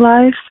family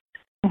life.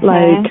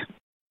 Like,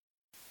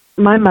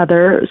 my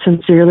mother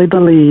sincerely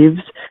believes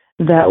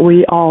that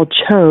we all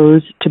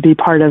chose to be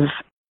part of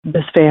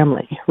this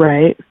family,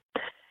 right?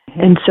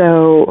 And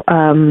so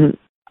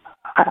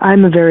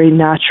I'm a very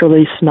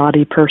naturally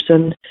snotty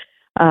person.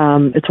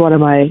 It's one of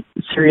my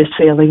serious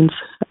failings.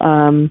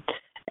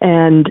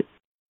 And,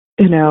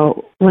 you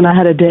know, when I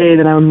had a day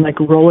that I'm like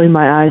rolling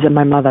my eyes at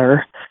my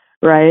mother,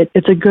 right,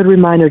 it's a good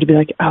reminder to be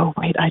like, oh,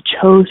 wait, I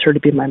chose her to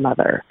be my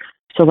mother.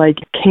 So, like,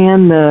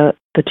 can the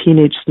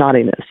teenage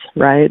snottiness,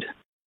 right?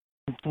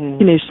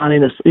 Teenage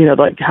snottiness, you know,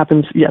 like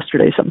happens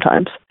yesterday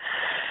sometimes.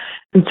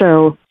 And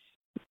so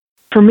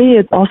for me,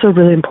 it's also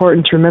really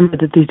important to remember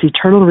that these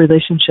eternal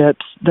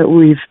relationships that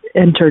we've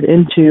entered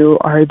into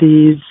are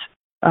these,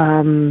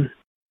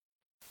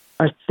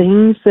 are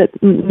things that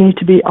need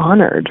to be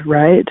honored,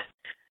 right?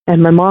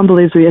 And my mom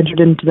believes we entered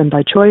into them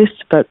by choice,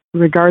 but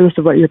regardless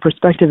of what your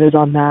perspective is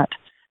on that,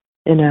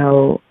 you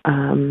know,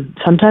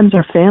 sometimes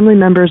our family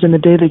members in the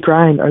daily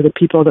grind are the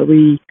people that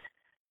we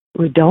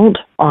don't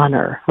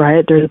honor,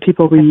 right? They're the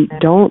people we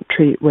don't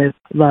treat with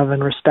love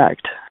and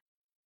respect.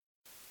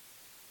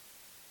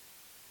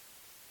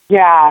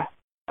 Yeah.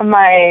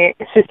 My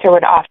sister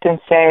would often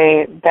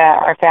say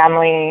that our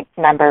family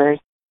members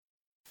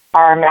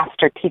are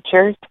master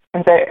teachers,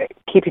 and so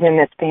keeping in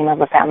this theme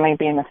of a family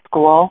being a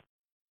school,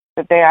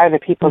 that they are the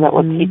people that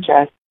will teach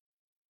us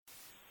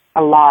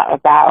a lot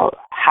about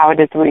how it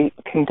is we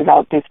can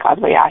develop these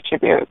godly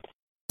attributes.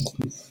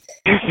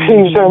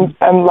 Patience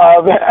and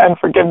love and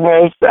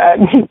forgiveness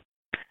and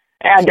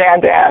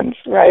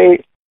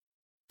right?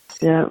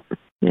 Yeah.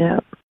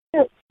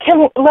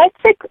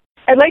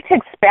 I'd like to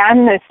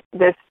expand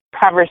this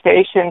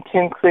conversation to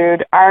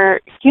include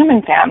our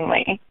human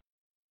family.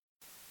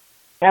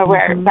 You know,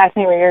 where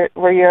Bethany,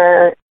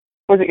 where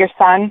was it your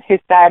son who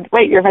said,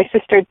 "Wait, you're my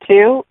sister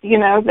too?" You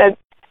know that.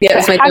 Yeah,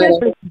 it's my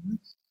daughter.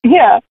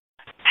 Yeah.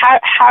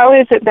 How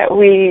is it that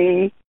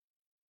we?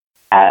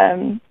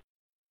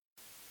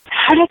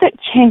 How does it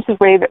change the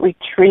way that we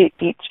treat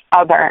each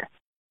other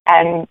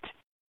and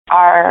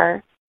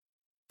our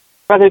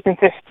brothers and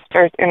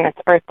sisters in this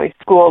earthly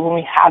school when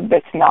we have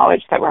this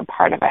knowledge that we're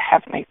part of a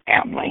heavenly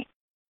family?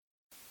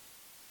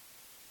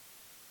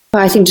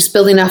 I think just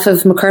building off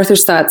of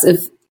MacArthur's thoughts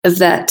of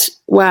that,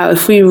 wow,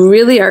 if we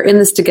really are in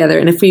this together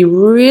and if we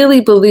really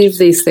believe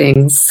these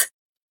things,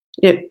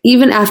 you know,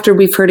 even after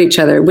we've hurt each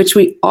other, which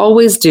we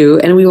always do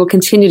and we will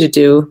continue to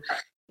do,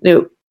 you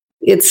know,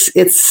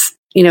 it's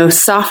you know,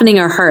 softening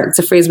our hearts,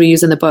 a phrase we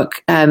use in the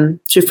book,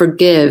 to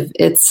forgive.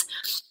 It's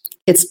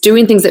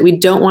doing things that we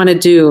don't want to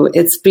do.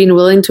 It's being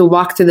willing to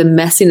walk through the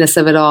messiness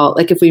of it all.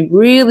 Like, if we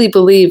really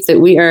believe that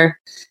we are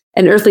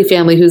an earthly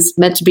family who's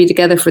meant to be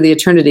together for the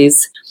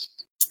eternities,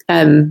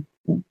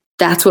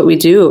 that's what we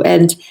do.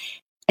 And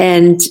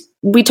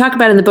we talk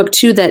about in the book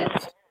too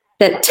that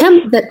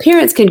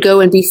parents can go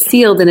and be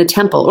sealed in a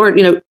temple, or,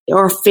 you know,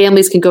 or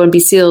families can go and be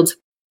sealed.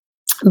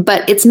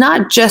 But it's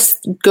not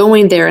just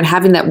going there and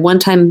having that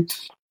one-time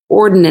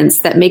ordinance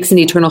that makes an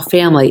eternal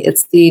family.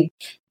 It's the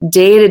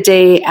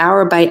day-to-day,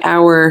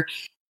 hour-by-hour,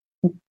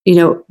 you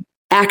know,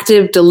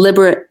 active,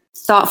 deliberate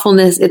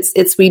thoughtfulness.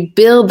 It's we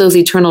build those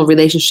eternal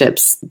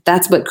relationships.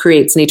 That's what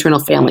creates an eternal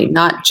family,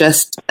 not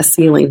just a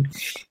sealing.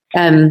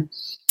 And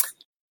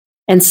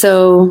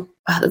so,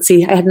 let's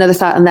see. I had another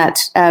thought on that.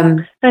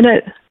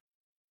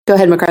 Go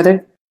ahead,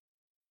 MacArthur.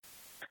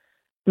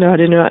 No, I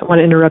didn't want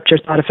to interrupt your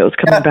thought if it was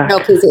coming back. No,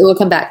 please, it will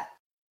come back.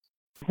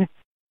 All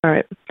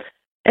right.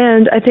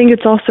 And I think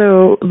it's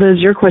also, Liz,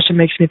 your question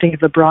makes me think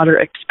of the broader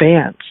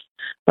expanse.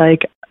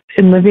 Like,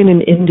 in living in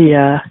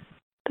India,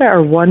 there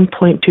are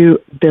 1.2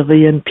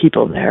 billion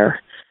people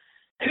there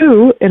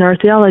who, in our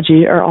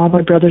theology, are all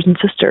my brothers and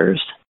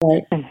sisters.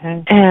 Right.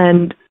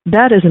 And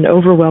that is an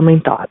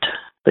overwhelming thought,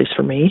 at least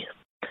for me.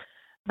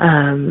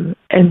 And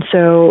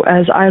so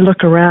as I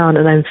look around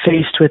and I'm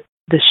faced with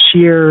the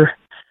sheer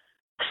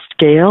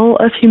scale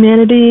of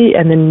humanity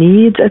and the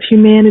needs of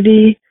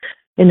humanity,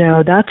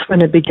 that's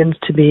when it begins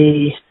to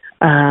be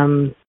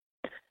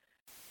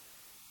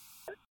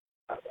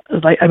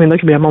look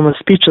at me, I'm almost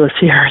speechless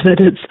here. That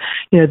it's,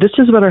 this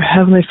is what our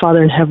Heavenly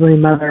Father and Heavenly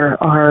Mother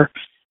are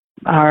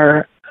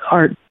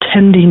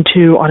tending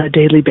to on a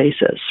daily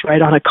basis,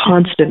 right? On a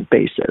constant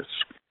basis.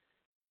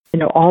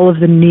 All of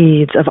the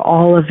needs of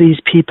all of these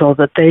people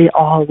that they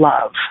all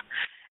love.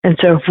 And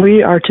so if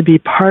we are to be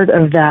part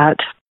of that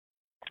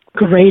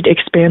great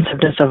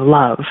expansiveness of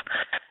love,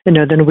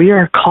 then we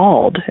are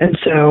called. And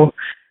so,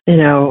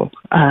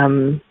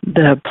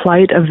 the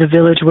plight of the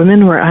village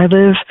women where I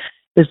live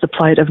is the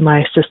plight of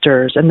my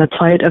sisters, and the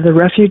plight of the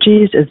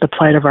refugees is the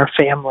plight of our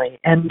family.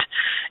 And,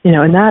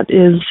 and that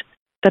is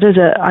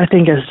I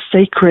think a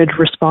sacred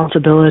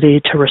responsibility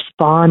to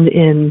respond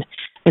in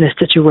a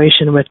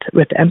situation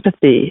with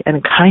empathy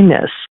and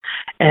kindness,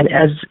 and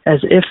as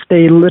if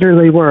they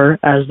literally were,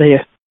 as they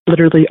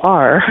literally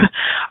are,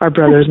 our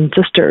brothers and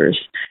sisters.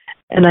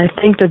 And I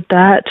think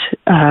that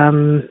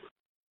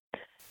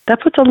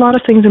puts a lot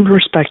of things in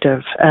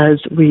perspective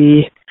as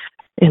we,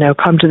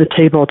 come to the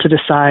table to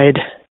decide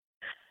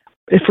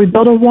if we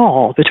build a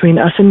wall between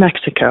us and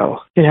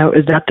Mexico,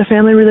 is that the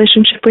family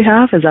relationship we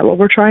have? Is that what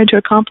we're trying to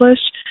accomplish?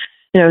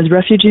 As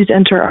refugees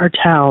enter our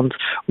towns,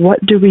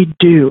 what do we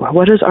do?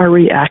 What is our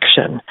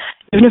reaction?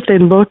 Even if they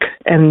look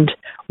and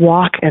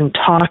walk and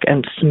talk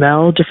and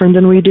smell different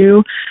than we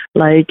do,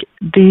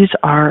 these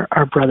are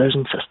our brothers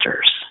and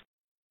sisters,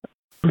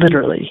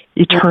 literally,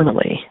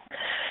 eternally.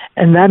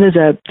 And that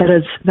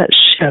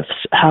shifts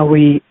how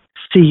we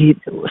see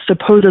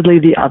supposedly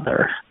the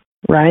other,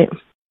 right?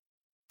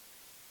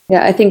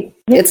 Yeah, I think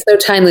it's so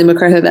timely,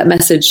 MacArthur, that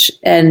message.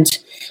 And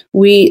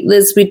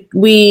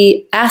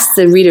we asked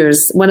the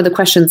readers, one of the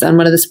questions on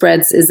one of the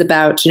spreads is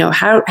about,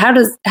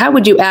 how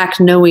would you act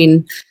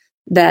knowing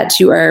that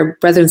you are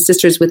brothers and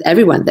sisters with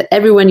everyone, that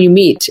everyone you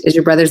meet is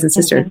your brothers and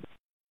sisters?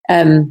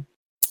 Mm-hmm.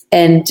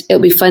 And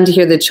it'll be fun to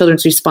hear the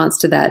children's response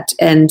to that.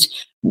 And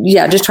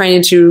just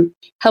trying to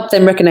help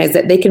them recognize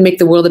that they can make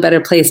the world a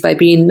better place by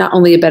being not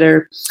only a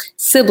better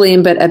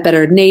sibling, but a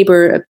better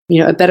neighbor,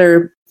 a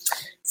better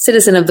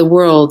citizen of the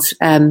world.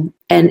 And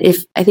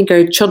if I think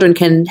our children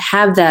can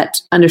have that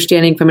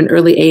understanding from an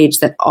early age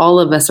that all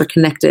of us are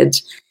connected,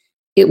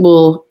 it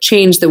will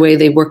change the way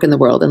they work in the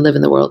world and live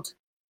in the world.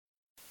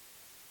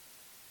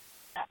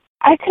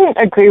 I couldn't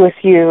agree with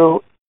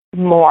you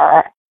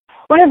more.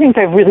 One of the things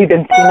I've really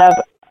been thinking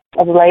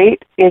of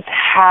late is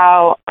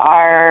how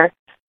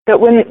that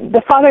when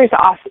the Father is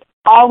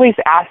always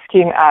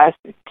asking us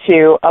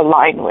to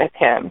align with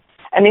Him.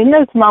 And in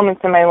those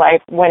moments in my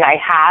life when I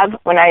have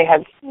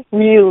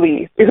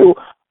really, through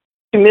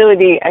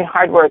humility and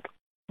hard work,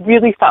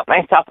 really felt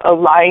myself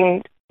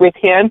aligned with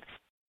Him,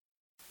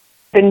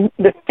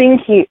 the thing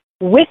He,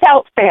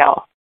 without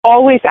fail,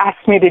 always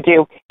asks me to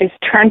do is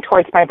turn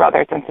towards my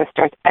brothers and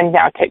sisters and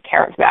now take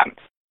care of them.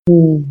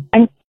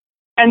 Mm.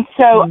 And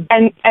so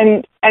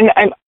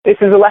this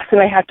is a lesson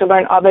I have to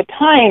learn all the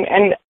time.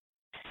 And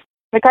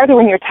MacArthur,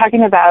 when you're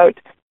talking about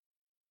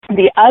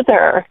the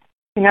other,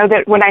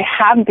 that when I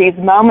have these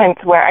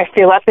moments where I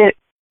feel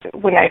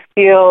when I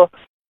feel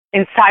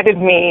inside of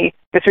me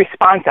this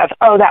response of,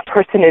 oh, that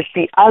person is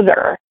the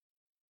other,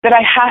 that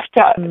I have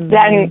to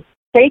then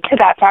say to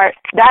that part,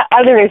 that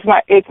other is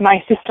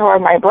my sister or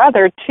my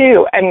brother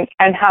too, and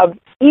how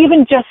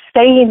even just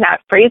saying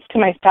that phrase to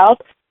myself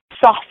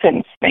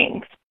softens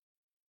things.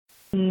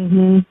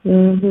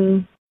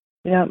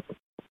 Yeah.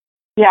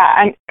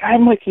 Yeah,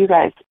 I'm with you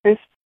guys. This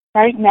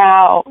right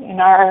now in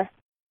our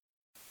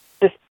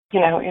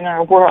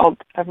world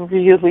of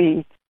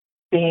really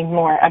being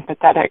more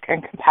empathetic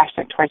and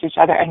compassionate towards each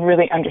other, and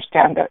really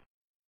understand that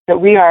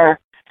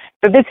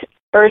this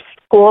Earth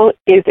School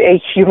is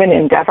a human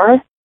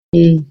endeavor,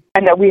 and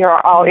that we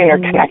are all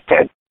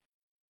interconnected.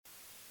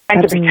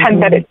 And to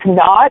pretend that it's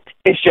not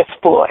is just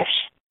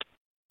foolish.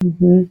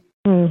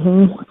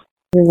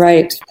 You're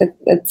right.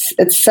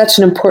 It's such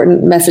an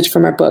important message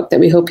from our book that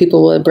we hope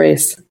people will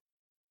embrace.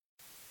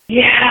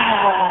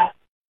 Yeah.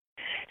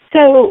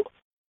 So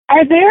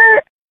are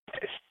there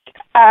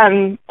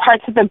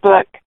parts of the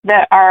book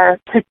that are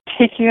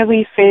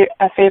particularly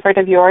a favorite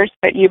of yours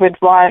that you would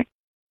want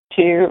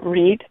to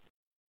read?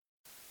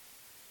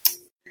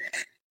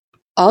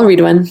 I'll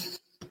read one.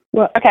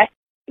 Well, okay.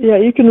 Yeah,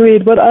 you can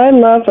read. What I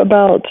love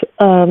about,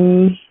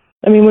 when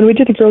we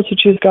did the Girls Who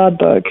Choose God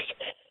books,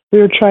 we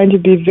were trying to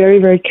be very,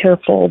 very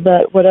careful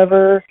that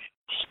whatever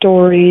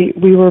story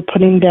we were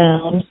putting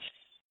down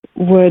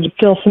would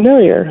feel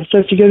familiar. So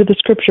if you go to the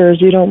scriptures,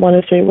 you don't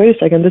want to say, wait a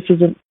second, this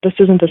isn't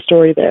the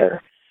story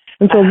there.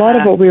 And so a lot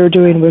of what we were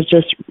doing was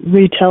just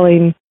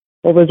retelling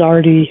what was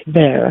already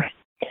there.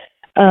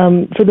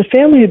 For the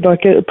family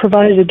book, it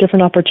provided a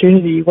different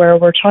opportunity where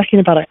we're talking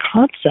about a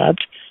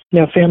concept,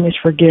 families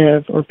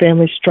forgive or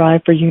families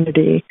strive for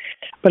unity.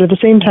 But at the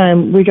same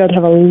time, we got to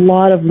have a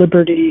lot of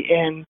liberty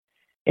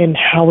in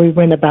how we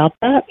went about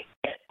that.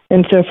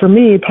 And so for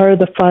me, part of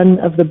the fun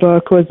of the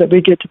book was that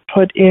we get to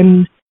put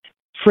in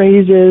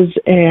phrases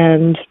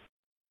and,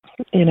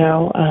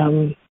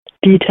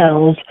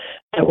 details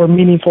that were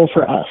meaningful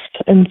for us.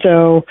 And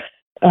so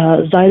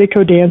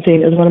Zydeco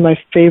dancing is one of my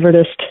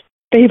favoriteest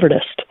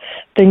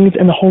things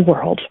in the whole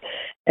world.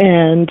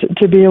 And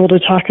to be able to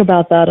talk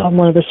about that on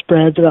one of the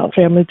spreads about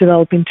families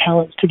developing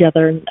talents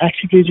together and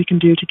activities you can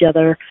do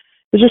together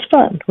is just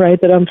fun, right?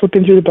 That I'm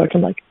flipping through the book.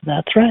 I'm like,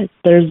 that's right,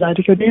 there's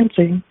Zydeco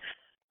dancing.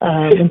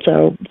 And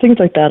so things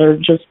like that are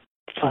just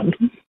fun.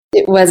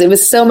 It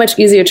was so much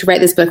easier to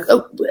write this book,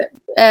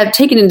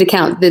 taking into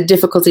account the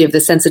difficulty of the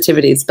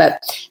sensitivities,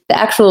 but the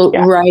actual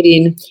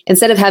writing,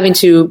 instead of having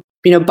to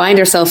bind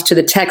ourselves to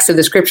the text of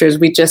the scriptures,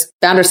 we just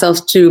bound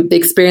ourselves to the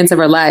experience of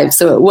our lives.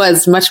 So it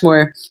was much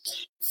more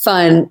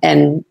fun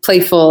and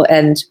playful.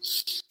 And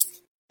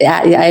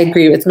I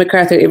agree with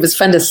MacArthur. It was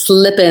fun to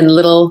slip in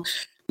little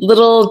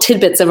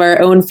tidbits of our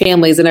own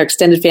families and our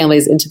extended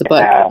families into the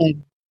book. It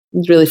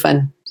was really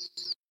fun.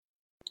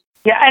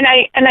 Yeah, and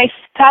I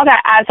saw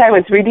that as I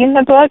was reading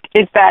the book,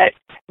 is that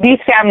these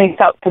families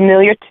felt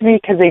familiar to me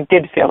because they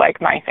did feel like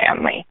my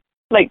family.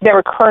 Like there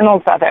were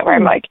kernels of it where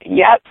I'm like,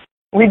 yep,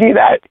 we do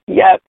that.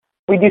 Yep,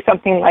 we do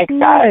something like that.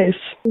 Nice.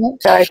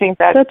 So I think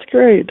that's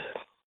great.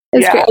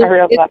 It's great. I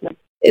really love them.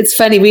 It's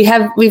funny.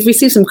 We've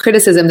received some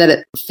criticism that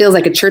it feels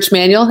like a church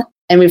manual,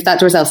 and we've thought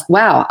to ourselves,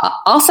 "Wow,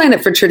 I'll sign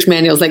up for church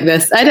manuals like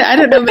this." I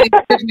don't know many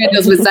church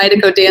manuals with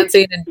Zydeco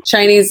dancing and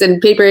Chinese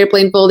and paper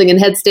airplane folding and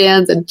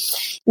headstands, and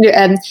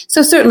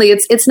so certainly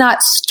it's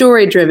not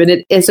story driven.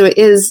 It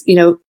is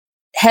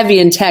heavy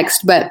in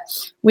text, but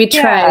we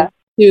try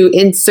to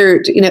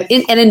insert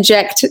and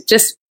inject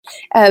just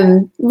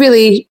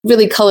really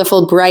really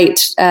colorful,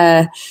 bright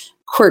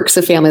quirks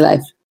of family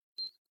life.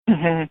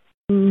 Mm-hmm.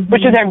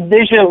 Which is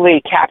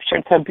visually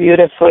captured so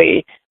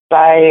beautifully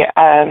by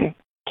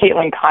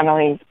Caitlin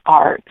Connolly's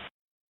art.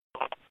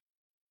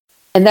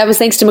 And that was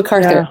thanks to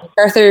MacArthur. Yeah.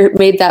 MacArthur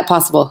made that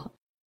possible.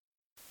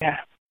 Yeah.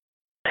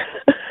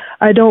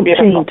 I don't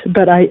paint,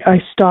 but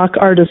I stalk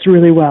artists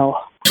really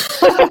well.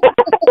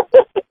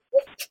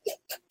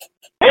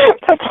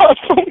 That's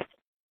awesome.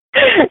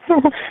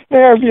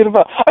 They are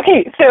beautiful.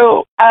 Okay,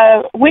 so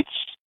which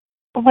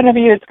one of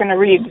you is going to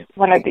read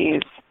one of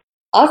these?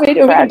 I'll read,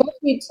 or we can both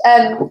read.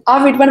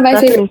 I'll read one of my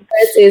favorite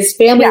parts is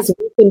Families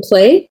Work and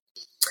Play.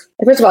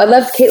 And first of all, I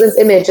love Caitlin's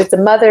image. It's a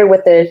mother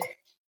with a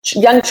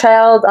young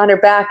child on her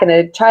back and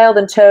a child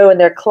in tow, and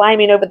they're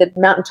climbing over the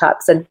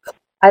mountaintops. And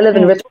I live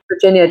in Richmond,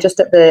 Virginia, just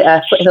at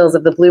the foothills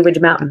of the Blue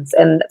Ridge Mountains,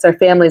 and it's our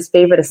family's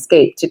favorite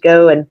escape to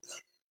go and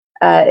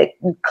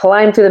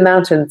climb through the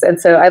mountains. And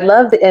so I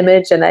love the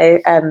image, and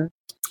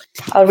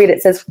I'll read it.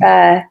 It says,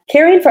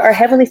 caring for our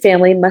heavenly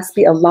family must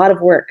be a lot of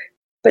work.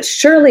 But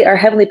surely our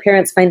heavenly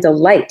parents find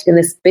delight in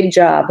this big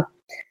job.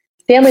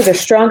 Families are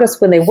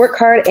strongest when they work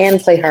hard and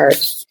play hard.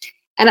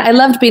 And I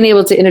loved being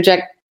able to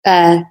interject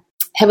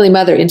Heavenly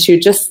Mother into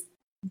just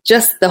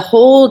the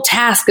whole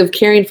task of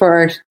caring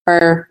for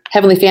our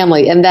heavenly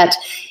family, and that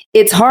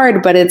it's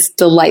hard, but it's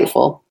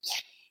delightful.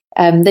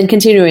 Then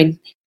continuing,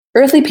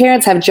 earthly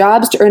parents have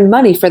jobs to earn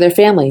money for their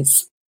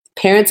families.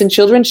 Parents and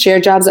children share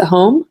jobs at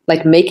home,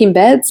 like making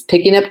beds,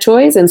 picking up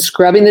toys, and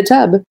scrubbing the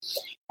tub.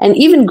 And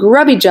even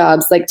grubby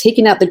jobs like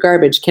taking out the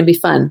garbage can be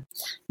fun.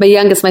 My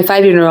youngest, my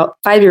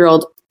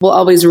 5-year-old, will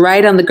always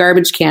ride on the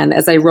garbage can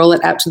as I roll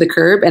it out to the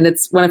curb, and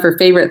it's one of her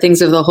favorite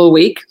things of the whole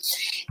week.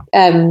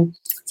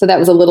 So that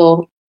was a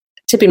little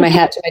tipping my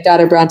hat to my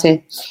daughter,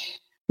 Bronte.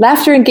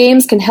 Laughter and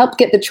games can help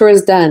get the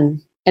chores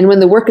done. And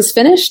when the work is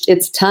finished,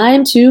 it's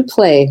time to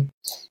play.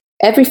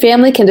 Every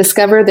family can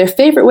discover their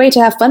favorite way to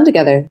have fun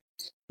together.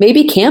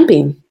 Maybe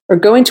camping, or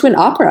going to an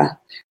opera,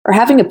 or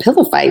having a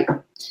pillow fight.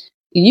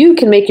 You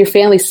can make your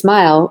family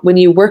smile when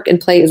you work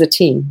and play as a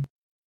team.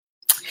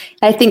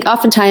 I think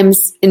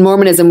oftentimes in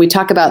Mormonism, we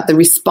talk about the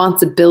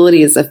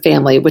responsibilities of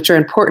family, which are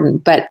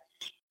important. But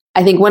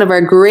I think one of our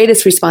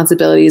greatest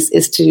responsibilities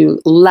is to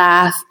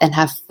laugh and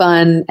have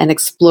fun and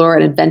explore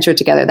and adventure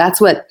together.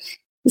 That's what,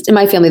 in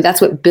my family,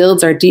 that's what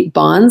builds our deep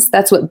bonds.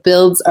 That's what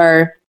builds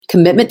our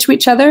commitment to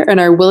each other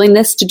and our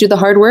willingness to do the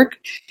hard work.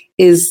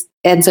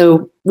 And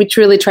so we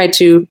truly try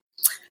to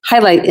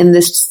highlight in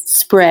this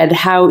spread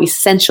how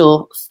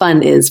essential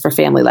fun is for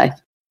family life.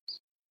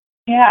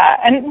 Yeah,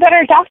 and that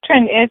our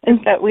doctrine is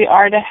that we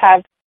are to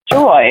have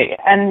joy,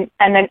 and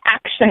an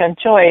action of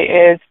joy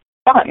is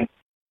fun.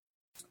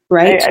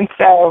 Right. And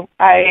so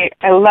I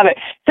love it.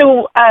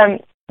 So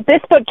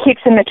this book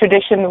keeps in the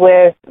tradition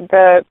with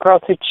the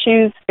Girls Who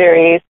Choose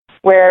series,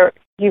 where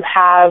you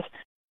have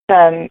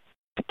some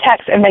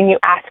text and then you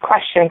ask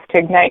questions to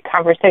ignite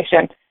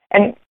conversation.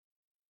 And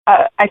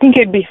I think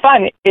it'd be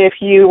fun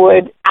if you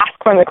would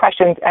ask one of the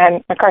questions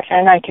and MacArthur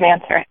and I can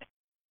answer it.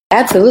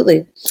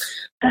 Absolutely.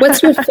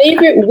 What's your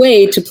favorite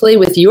way to play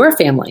with your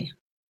family?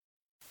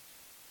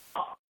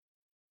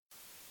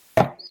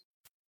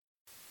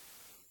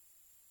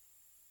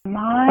 You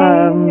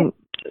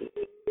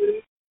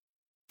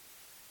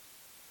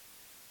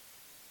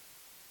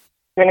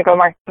want to go,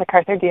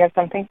 MacArthur? Do you have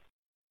something?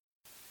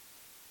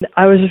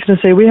 I was just going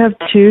to say we have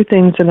two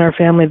things in our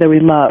family that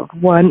we love.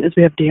 One is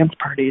we have dance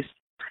parties.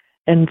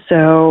 And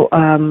so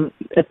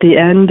at the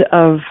end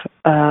of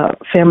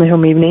family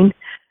home evening,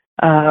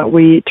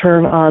 we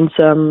turn on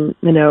some,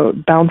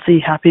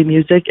 bouncy, happy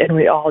music, and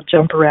we all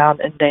jump around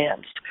and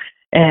dance.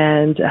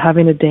 And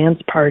having a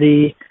dance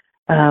party,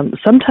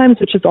 sometimes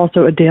which is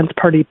also a dance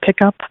party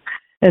pickup.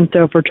 And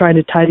so if we're trying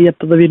to tidy up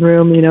the living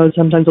room,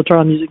 sometimes we'll turn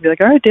on music and be like,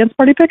 all right, dance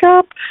party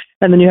pickup.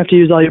 And then you have to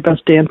use all your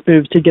best dance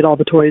moves to get all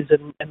the toys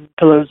and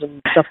pillows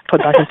and stuff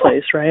put back in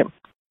place, right?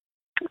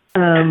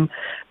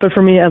 But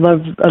for me, I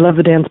love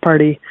the dance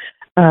party.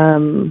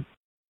 And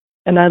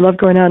I love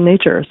going out in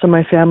nature. So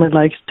my family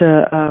likes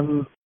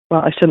to,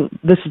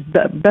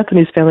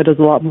 Bethany's family does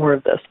a lot more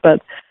of this, but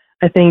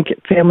I think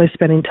family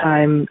spending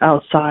time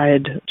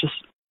outside,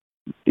 just,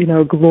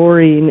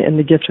 glorying in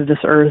the gift of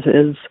this earth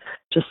is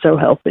just so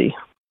healthy.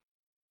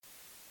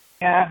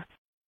 Yeah.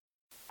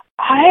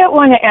 I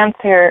want to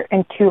answer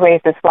in two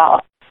ways as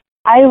well.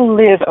 I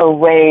live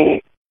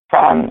away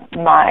from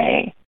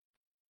my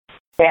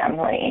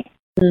family,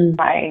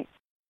 my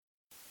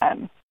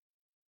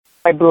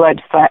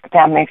blood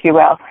family, if you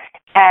will,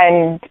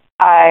 and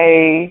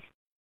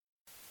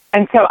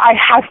so I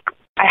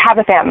have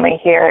a family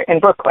here in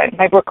Brooklyn,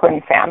 my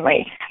Brooklyn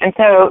family, and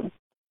so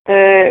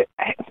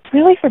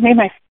really for me,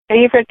 my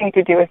favorite thing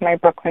to do with my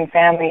Brooklyn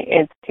family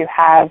is to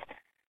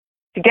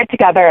get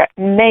together,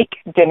 make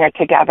dinner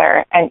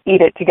together, and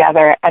eat it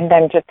together, and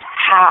then just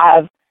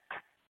have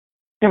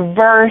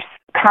diverse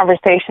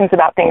conversations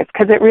about things,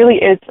 because it really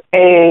is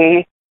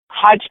a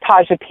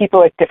hodgepodge of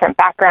people with different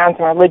backgrounds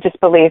and religious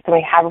beliefs, and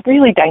we have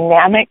really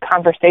dynamic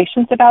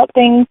conversations about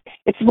things.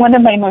 It's one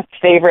of my most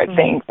favorite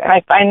things, and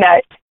I find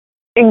that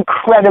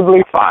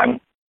incredibly fun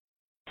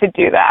to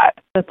do that.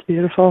 That's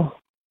beautiful.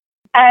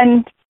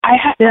 And I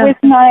have with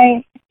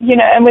my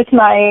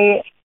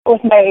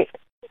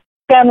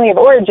family of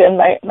origin,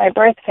 my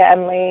birth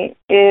family,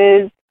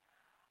 is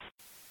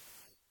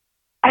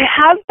I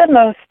have the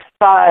most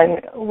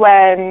fun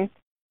when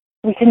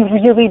we can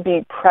really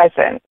be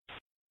present.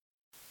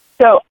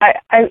 So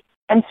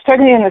I'm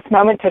struggling in this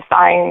moment to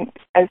find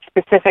a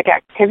specific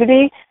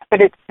activity,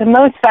 but it's the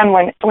most fun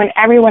when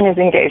everyone is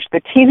engaged.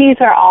 The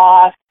TVs are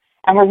off,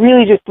 and we're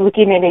really just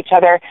looking at each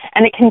other,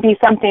 and it can be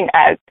something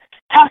as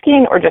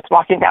talking or just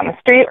walking down the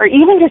street or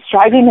even just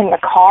driving in the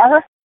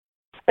car.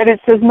 But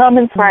it's those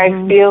moments where I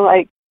feel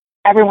like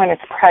everyone is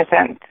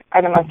present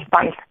are the most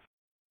fun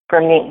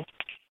for me.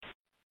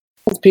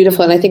 It's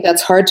beautiful, and I think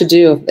that's hard to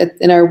do.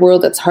 In our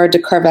world, it's hard to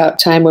carve out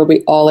time where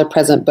we all are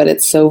present, but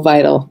it's so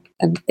vital.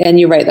 And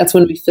you're right, that's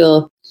when we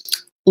feel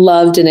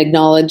loved and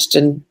acknowledged,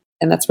 and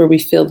that's where we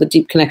feel the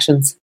deep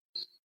connections.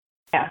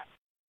 Yeah.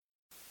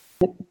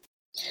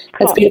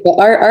 That's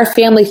beautiful. Our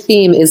family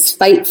theme is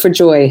Fight for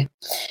Joy.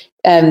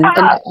 And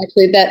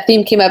actually, that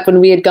theme came up when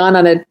we had gone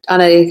on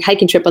a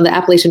hiking trip on the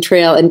Appalachian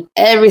Trail, and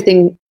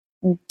everything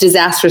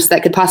disastrous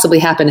that could possibly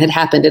happen had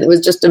happened, and it was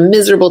just a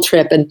miserable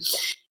trip. And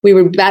we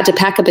were about to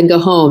pack up and go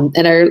home,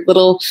 and our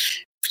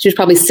she was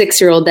probably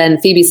 6-year-old then,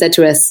 Phoebe said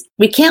to us,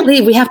 "We can't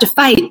leave. We have to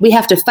fight. We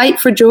have to fight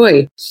for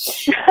joy."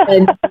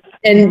 And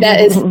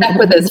that is stuck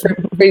with us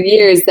for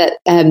years. That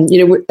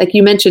like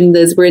you mentioned,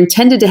 we're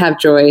intended to have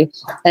joy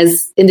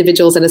as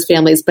individuals and as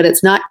families, but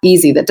it's not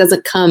easy. That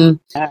doesn't come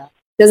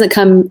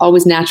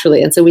always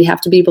naturally, and so we have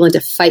to be willing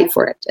to fight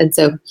for it. And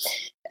so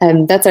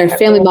that's our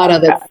family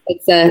motto.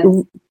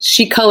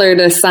 She colored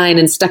a sign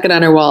and stuck it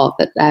on her wall.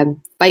 That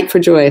fight for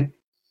joy.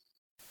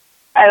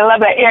 I love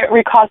that. It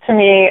recalls to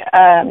me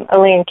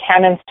Elaine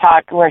Cannon's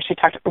talk where she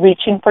talked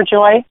reaching for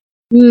joy.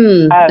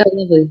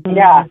 Lovely.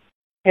 Yeah,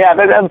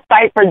 but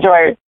fight for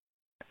joy.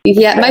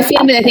 Yeah, my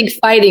family, I think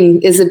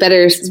fighting is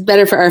better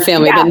for our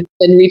family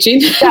than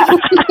reaching. Yeah.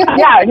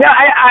 No,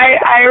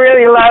 I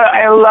really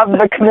love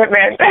the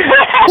commitment.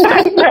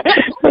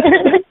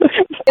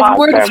 It's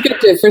more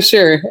descriptive for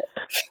sure.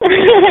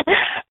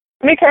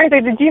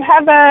 McCarthy, did you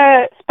have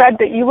a spread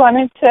that you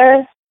wanted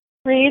to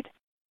read?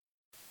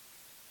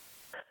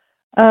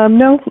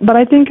 No, but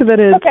I think that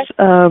it's,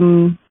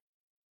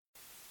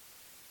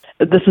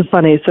 this is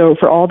funny. So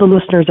for all the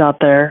listeners out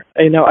there,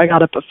 I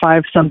got up at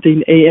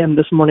 5-something a.m.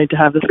 this morning to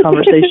have this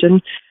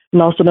conversation.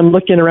 And all of a sudden I'm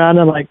looking around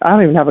and I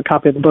don't even have a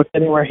copy of the book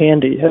anywhere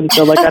handy. And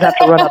so I'd have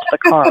to run out to the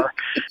car,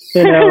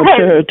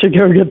 to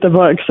go get the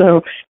book.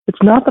 So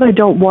it's not that I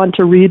don't want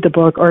to read the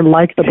book or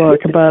like the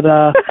book, but,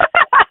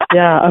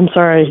 I'm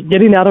sorry.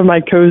 Getting out of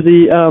my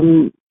cozy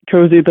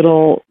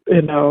little,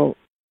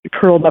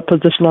 curled up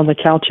position on the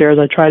couch here as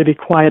I try to be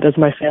quiet as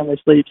my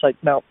family sleeps.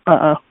 No,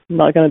 I'm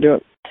not going to do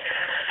it.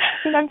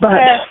 But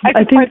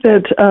I think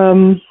that,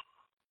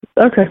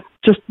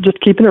 just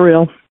keeping it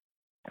real.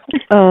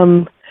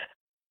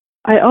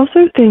 I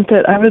also think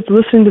that I was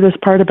listening to this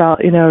part about,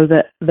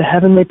 the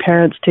heavenly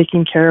parents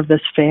taking care of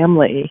this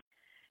family.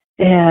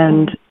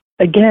 And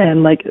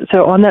again,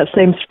 so on that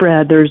same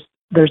spread,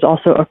 there's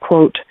also a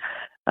quote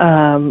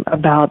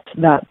about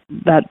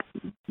that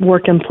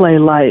work and play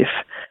life.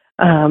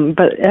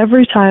 But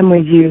every time we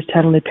used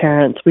heavenly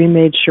parents, we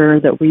made sure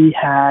that we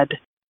had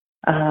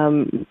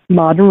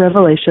modern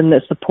revelation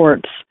that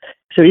supports.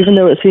 So even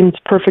though it seems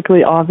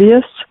perfectly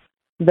obvious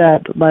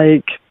that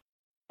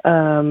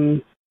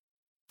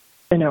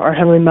our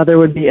Heavenly Mother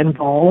would be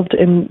involved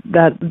in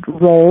that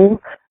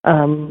role,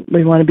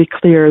 we want to be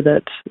clear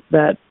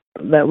that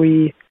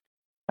we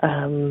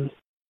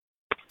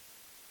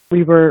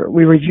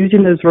were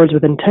using those words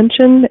with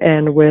intention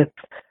and with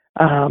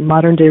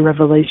modern day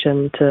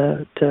revelation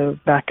to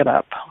back it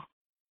up.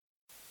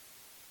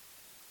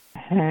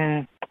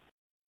 Mm-hmm.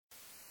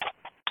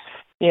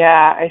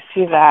 Yeah, I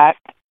see that.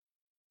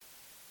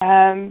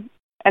 And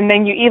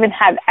then you even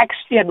had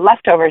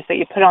leftovers that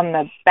you put on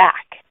the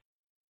back.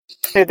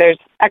 So there's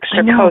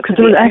extra quotes. Because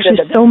there was actually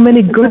so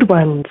many good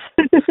ones.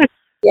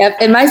 Yep,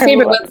 and my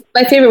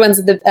favorite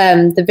ones,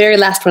 the very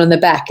last one on the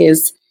back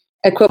is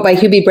a quote by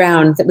Hubie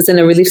Brown that was in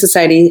a Relief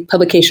Society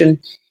publication.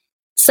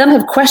 Some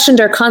have questioned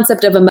our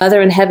concept of a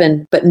mother in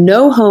heaven, but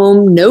no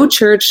home, no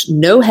church,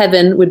 no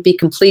heaven would be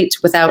complete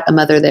without a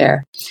mother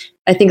there.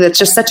 I think that's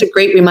just such a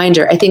great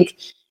reminder. I think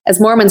as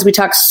Mormons, we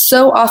talk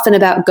so often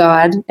about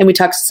God and we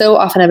talk so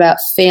often about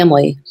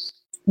family,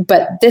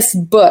 but this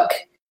book,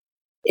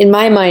 in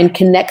my mind,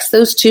 connects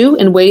those two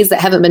in ways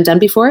that haven't been done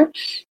before.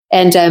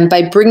 And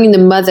by bringing the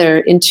mother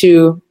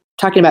into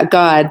talking about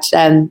God,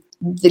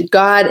 the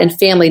God and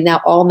family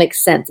now all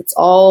makes sense. It's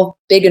all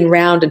big and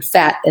round and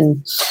fat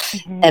and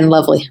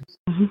lovely.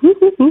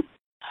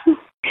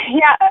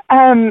 Yeah,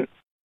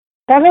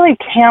 Beverly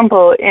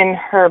Campbell in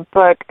her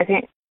book, I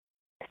think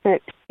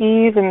it's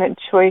Eve and the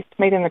Choice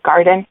Made in the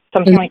Garden,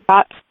 something like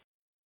that.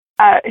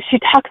 She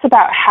talks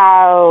about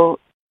how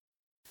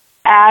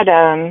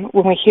Adam,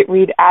 when we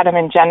read Adam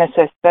in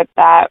Genesis,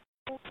 that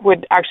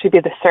would actually be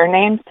the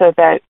surname, so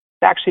that it's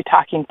actually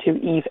talking to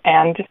Eve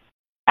and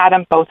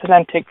Adam, both of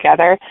them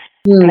together.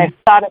 And I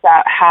thought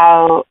about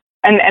how,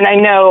 and I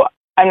know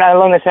I'm not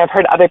alone in this, and I've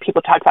heard other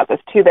people talk about this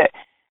too, that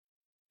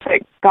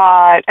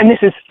God, and this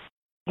is,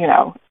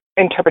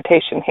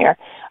 interpretation here,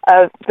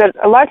 that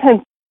a lot of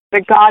times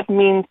that God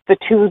means the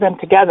two of them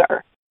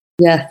together.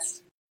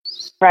 Yes.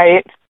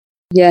 Right?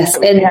 Yes.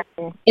 And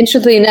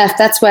interestingly enough,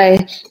 that's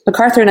why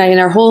MacArthur and I, in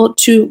our whole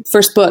 2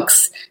 first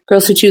books,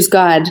 Girls Who Choose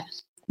God,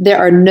 there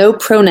are no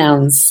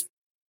pronouns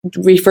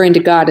referring to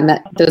God in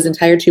those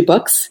entire 2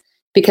 books,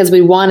 because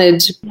we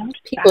wanted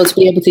people to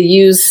be able to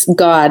use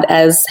God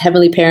as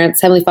heavenly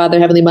parents, heavenly father,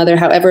 heavenly mother,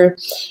 however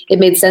it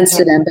made sense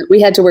to them. But we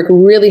had to work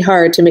really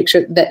hard to make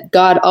sure that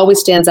God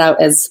always stands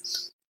out as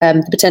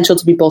the potential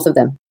to be both of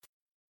them.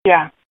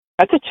 Yeah,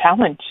 that's a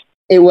challenge.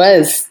 It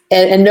was,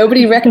 and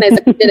nobody recognized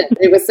that we did it.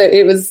 It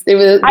was,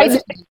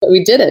 but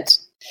we did it.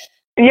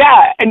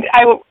 Yeah, and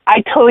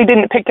I totally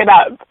didn't pick it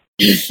up.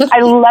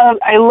 I love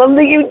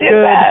that you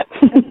did that.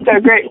 It's so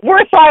great.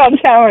 Worthwhile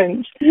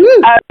challenge.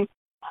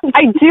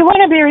 I do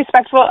want to be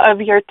respectful of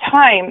your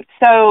time.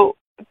 So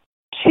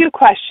 2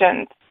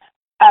 questions.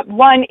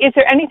 One, is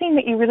there anything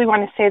that you really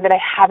want to say that I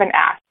haven't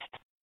asked?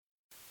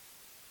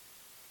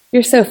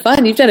 You're so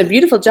fun. You've done a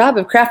beautiful job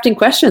of crafting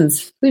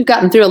questions. We've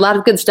gotten through a lot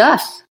of good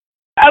stuff.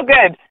 Oh,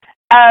 good.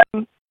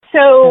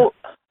 So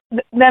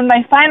then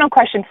my final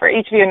question for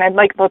each of you, and I'd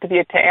like both of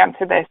you to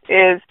answer this,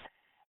 is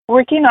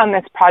working on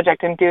this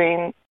project and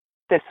doing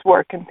this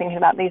work and thinking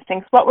about these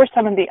things, what were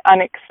some of the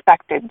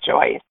unexpected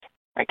joys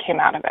that came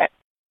out of it?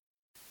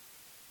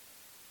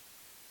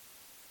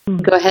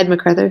 Go ahead,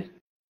 MacArthur.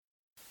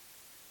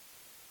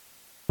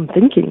 I'm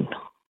thinking.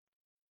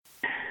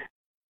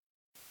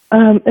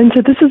 And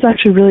so this is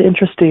actually really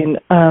interesting.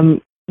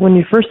 When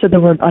you first said the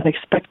word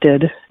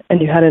unexpected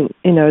and you hadn't,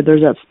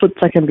 there's that split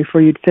second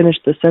before you'd finish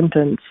the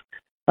sentence,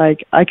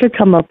 like I could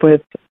come up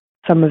with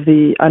some of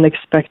the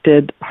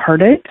unexpected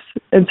heartaches.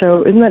 And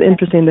so isn't that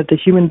interesting that the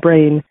human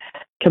brain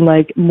can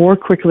more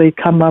quickly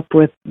come up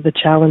with the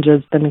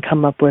challenges than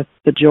come up with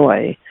the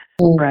joy,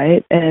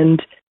 right?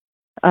 And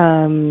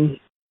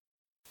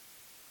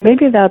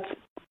maybe that's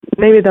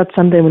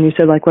something when you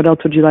said what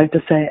else would you like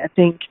to say? I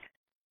think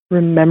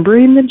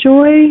remembering the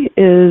joy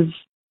is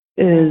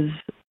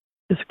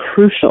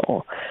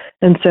crucial.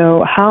 And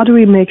so how do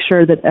we make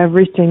sure that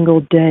every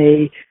single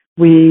day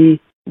we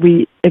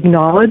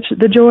acknowledge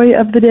the joy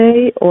of the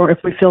day, or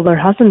if we feel there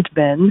hasn't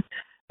been,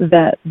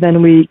 that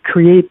then we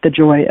create the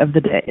joy of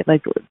the day,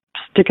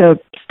 stick a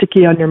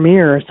sticky on your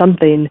mirror or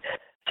something,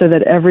 so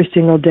that every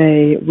single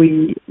day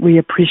we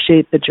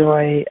appreciate the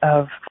joy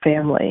of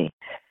family.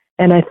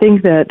 And I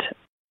think that,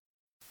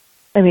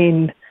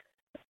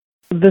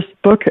 this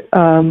book,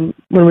 when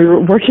we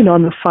were working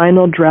on the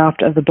final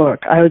draft of the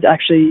book,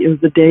 it was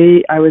the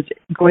day I was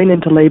going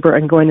into labor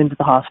and going into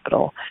the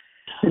hospital.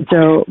 And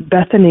so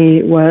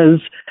Bethany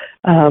was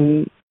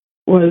counting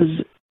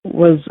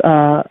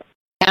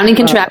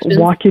contractions,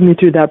 walking me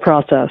through that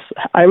process.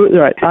 I was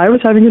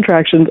having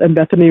contractions, and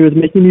Bethany was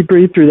making me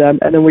breathe through them.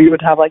 And then we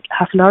would have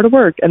half an hour to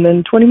work, and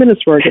then 20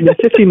 minutes to work, and then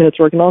 15 minutes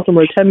to work, and also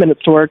more 10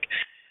 minutes to work.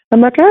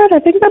 I'm all right, I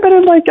think I better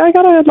I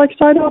gotta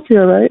sign off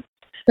here, right?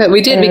 But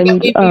we did.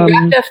 And,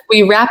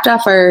 we wrapped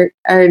off our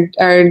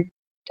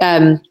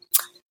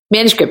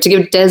manuscript to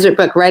give Desert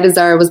Book right as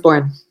Zara was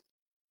born.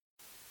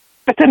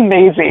 That's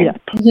amazing. Yeah.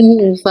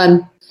 It was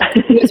fun.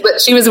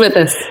 She was with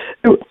us.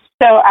 So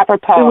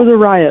apropos. It was a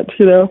riot,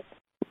 So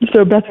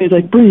Bethany's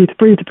breathe.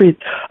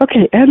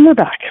 Okay, and we're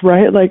back,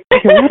 right? Okay, let's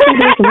do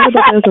this, and what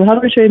about this, and how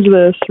do we change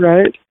this,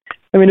 right?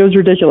 I mean, it was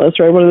ridiculous,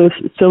 right? One of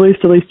those silly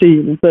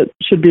scenes that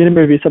should be in a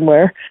movie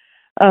somewhere.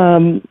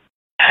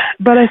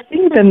 But I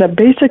think then that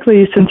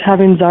basically, since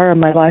having Zara,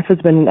 my life has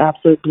been an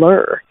absolute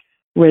blur,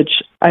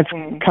 which I've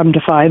come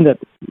to find that,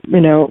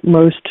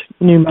 most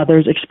new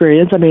mothers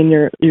experience. I mean,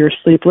 you're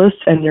sleepless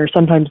and you're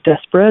sometimes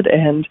desperate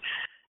and,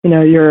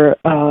 you're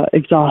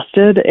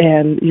exhausted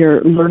and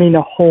you're learning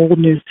a whole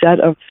new set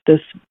of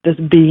this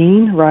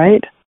being,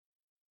 right?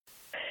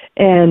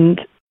 And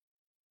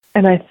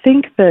I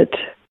think that's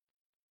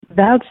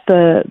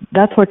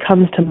what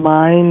comes to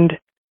mind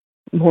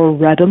more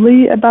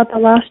readily about the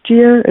last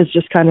year is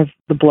just kind of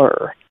the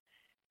blur.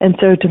 And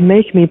so to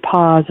make me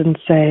pause and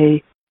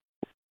say,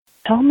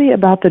 tell me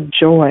about the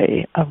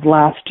joy of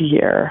last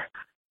year,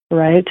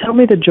 right? Tell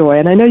me the joy.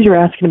 And I know you're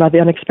asking about the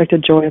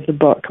unexpected joy of the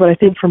book, but I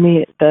think for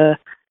me, the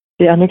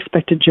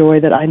unexpected joy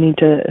that I need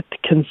to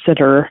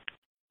consider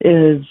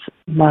is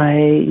my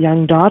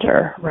young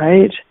daughter,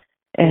 right?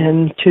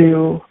 And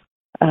to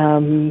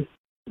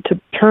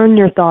turn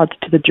your thoughts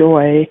to the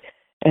joy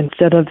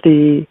instead of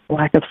the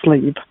lack of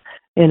sleep,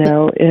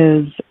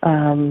 is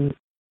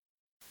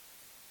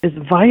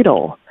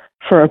vital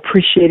for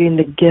appreciating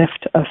the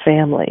gift of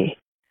family.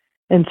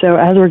 And so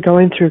as we're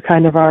going through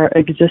kind of our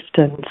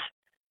existence,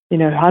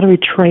 how do we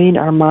train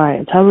our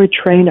minds? How do we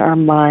train our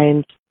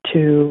minds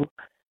to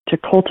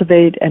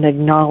cultivate and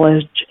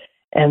acknowledge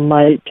and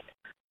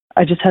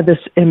I just had this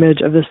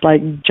image of this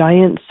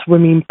giant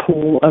swimming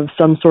pool of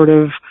some sort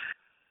of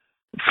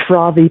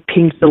frothy,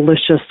 pink,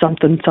 delicious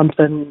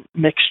something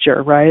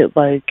mixture, right?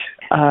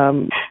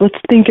 Let's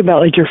think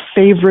about your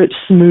favorite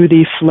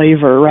smoothie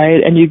flavor,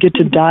 right? And you get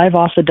to dive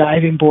off the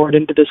diving board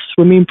into this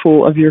swimming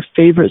pool of your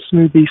favorite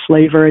smoothie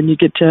flavor, and you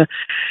get to,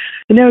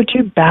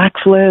 do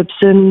backflips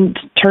and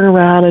turn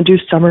around and do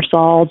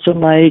somersaults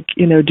and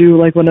do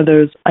one of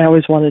those. I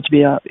always wanted to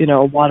be a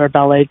water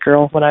ballet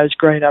girl when I was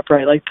growing up,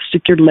 right?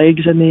 Stick your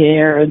legs in the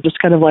air and just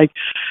kind of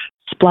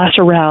splash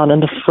around in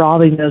the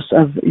frothiness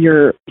of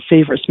your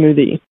favorite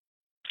smoothie.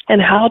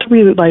 And how do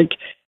we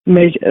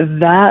make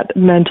that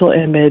mental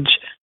image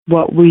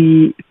what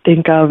we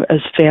think of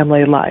as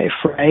family life,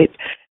 right?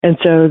 And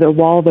so that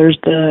while there's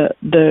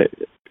the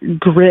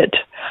grit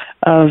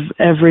of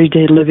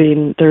everyday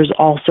living, there's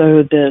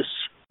also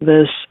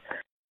this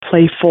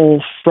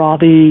playful,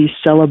 frothy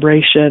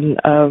celebration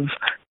of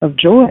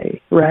joy,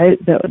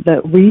 right?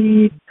 That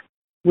we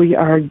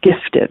are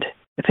gifted.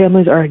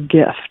 Families are a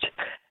gift.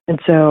 And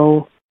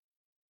so,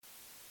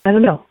 I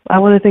don't know. I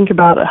want to think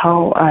about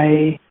how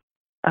I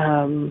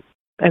am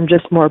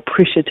just more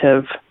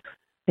appreciative.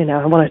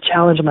 I want to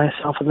challenge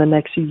myself in the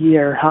next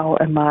year. How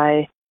am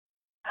I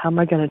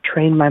going to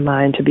train my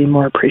mind to be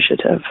more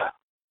appreciative?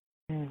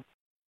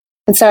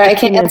 And sorry, I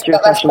can't answer your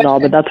question at all,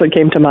 but that's what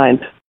came to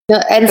mind.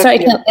 No, and sorry,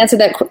 I can't answer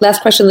that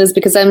last question, Liz,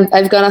 because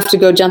I've gone off to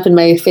go jump in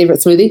my favorite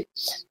smoothie.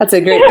 That's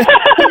a great.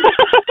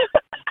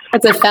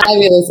 That's a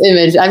fabulous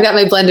image. I've got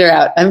my blender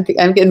out. I'm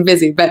getting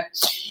busy, but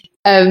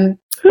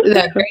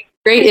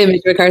great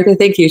image, MacArthur.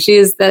 Thank you. She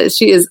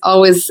is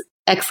always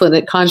excellent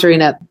at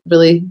conjuring up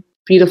really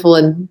beautiful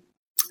and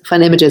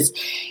fun images.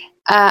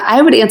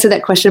 I would answer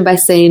that question by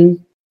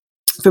saying,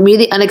 for me,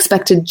 the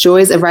unexpected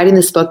joys of writing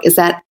this book is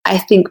that I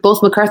think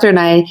both MacArthur and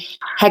I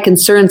had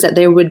concerns that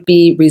there would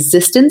be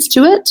resistance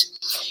to it.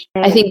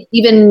 Mm-hmm. I think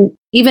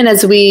even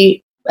as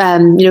we,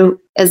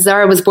 as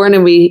Zara was born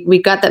and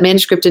we got that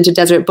manuscript into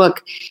Deseret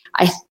Book,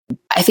 I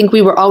think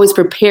we were always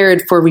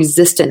prepared for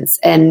resistance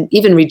and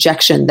even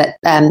rejection, that,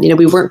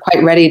 we weren't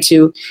quite ready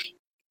to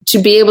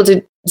be able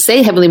to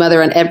say Heavenly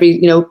Mother on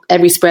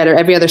every spread or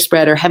every other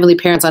spread, or Heavenly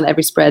Parents on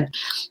every spread.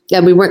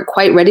 And we weren't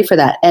quite ready for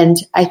that. And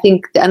I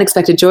think the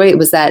unexpected joy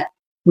was that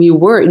we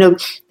were,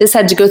 this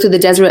had to go through the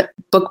Deseret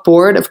Book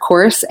Board, of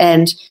course.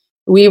 And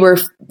we were,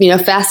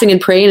 fasting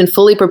and praying and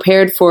fully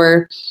prepared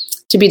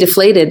to be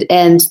deflated.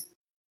 And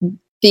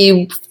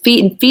the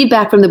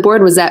feedback from the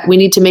board was that we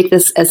need to make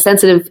this as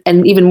sensitive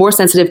and even more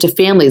sensitive to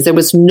families. There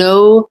was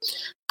no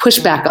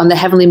pushback on the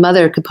Heavenly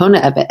Mother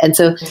component of it. And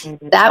so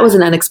that was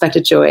an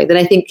unexpected joy that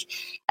I think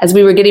as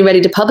we were getting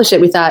ready to publish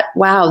it, we thought,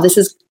 wow,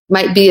 this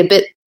might be a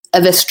bit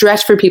of a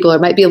stretch for people, or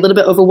it might be a little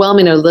bit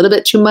overwhelming or a little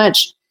bit too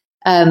much.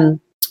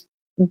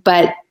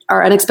 But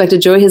our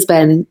unexpected joy has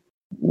been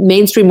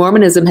mainstream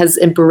Mormonism has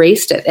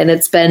embraced it. And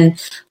it's been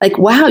like,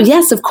 wow,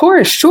 yes, of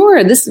course,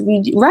 sure.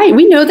 Right.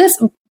 We know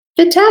this.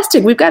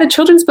 Fantastic. We've got a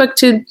children's book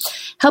to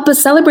help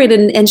us celebrate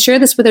and share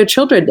this with our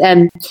children.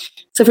 And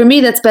so for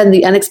me, that's been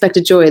the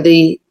unexpected joy.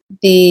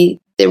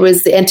 There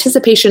was the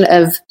anticipation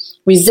of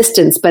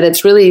resistance, but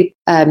it's really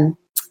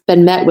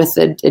been met with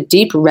a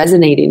deep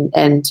resonating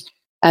and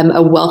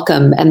a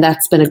welcome. And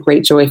that's been a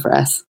great joy for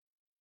us.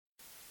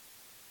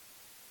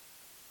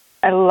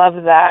 I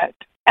love that.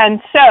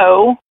 And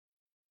so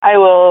I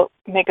will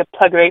make a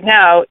plug right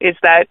now, is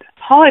that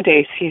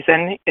holiday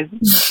season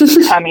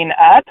is coming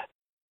up.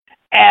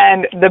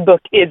 And the book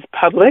is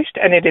published,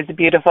 and it is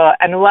beautiful.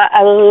 And what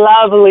a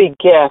lovely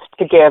gift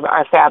to give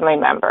our family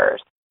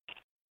members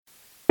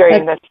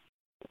during this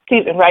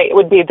season, right? It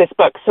would be this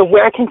book. So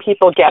where can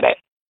people get it?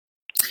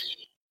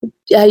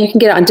 You can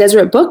get it on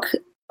Deseret Book,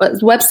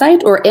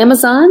 website or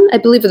Amazon, I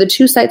believe, are the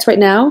two sites right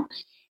now.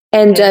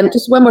 And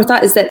just one more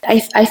thought is that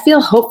I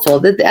feel hopeful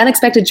that the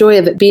unexpected joy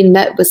of it being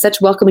met with such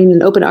welcoming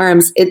and open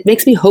arms, it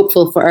makes me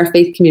hopeful for our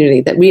faith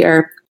community, that we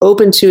are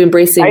open to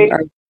embracing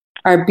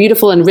our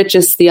beautiful and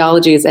richest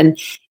theologies. And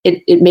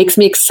it makes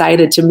me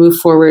excited to move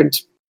forward.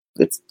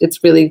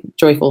 It's really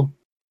joyful.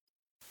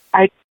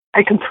 I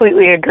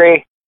completely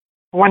agree.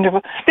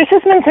 Wonderful. This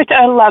has been such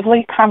a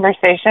lovely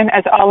conversation.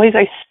 As always,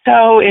 I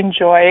so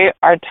enjoy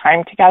our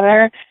time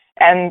together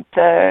and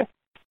the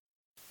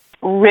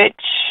rich,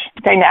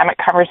 dynamic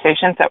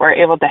conversations that we're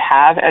able to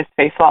have as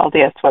faithful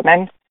LDS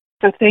women.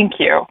 So thank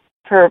you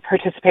for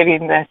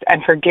participating in this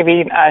and for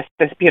giving us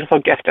this beautiful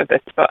gift of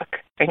this book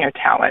and your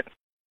talent.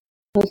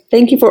 Well,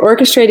 thank you for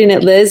orchestrating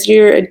it, Liz.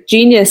 You're a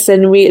genius,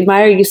 and we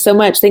admire you so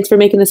much. Thanks for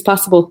making this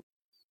possible.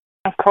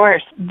 Of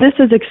course. This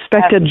is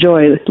expected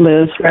joy,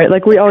 Liz, right?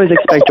 Like, we always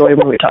expect joy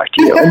when we talk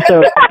to you. And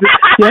so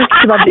you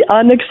asked about the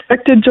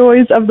unexpected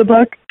joys of the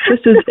book. This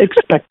is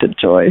expected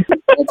joy.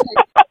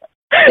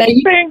 Yeah,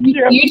 Thank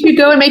you. You two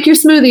go and make your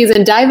smoothies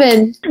and dive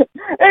in.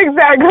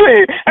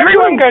 Exactly.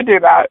 Everyone go do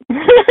that.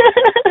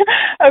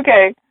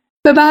 Okay.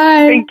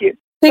 Bye-bye. Thank you.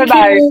 Take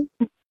Bye-bye. care.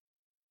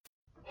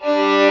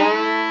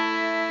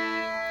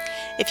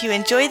 If you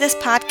enjoy this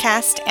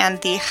podcast and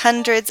the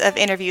hundreds of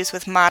interviews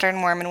with modern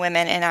Mormon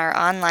women in our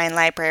online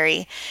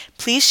library,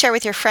 please share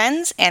with your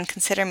friends and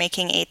consider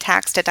making a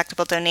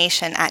tax-deductible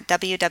donation at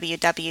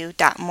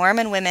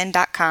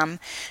www.mormonwomen.com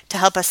to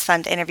help us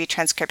fund interview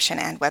transcription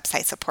and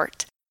website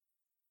support.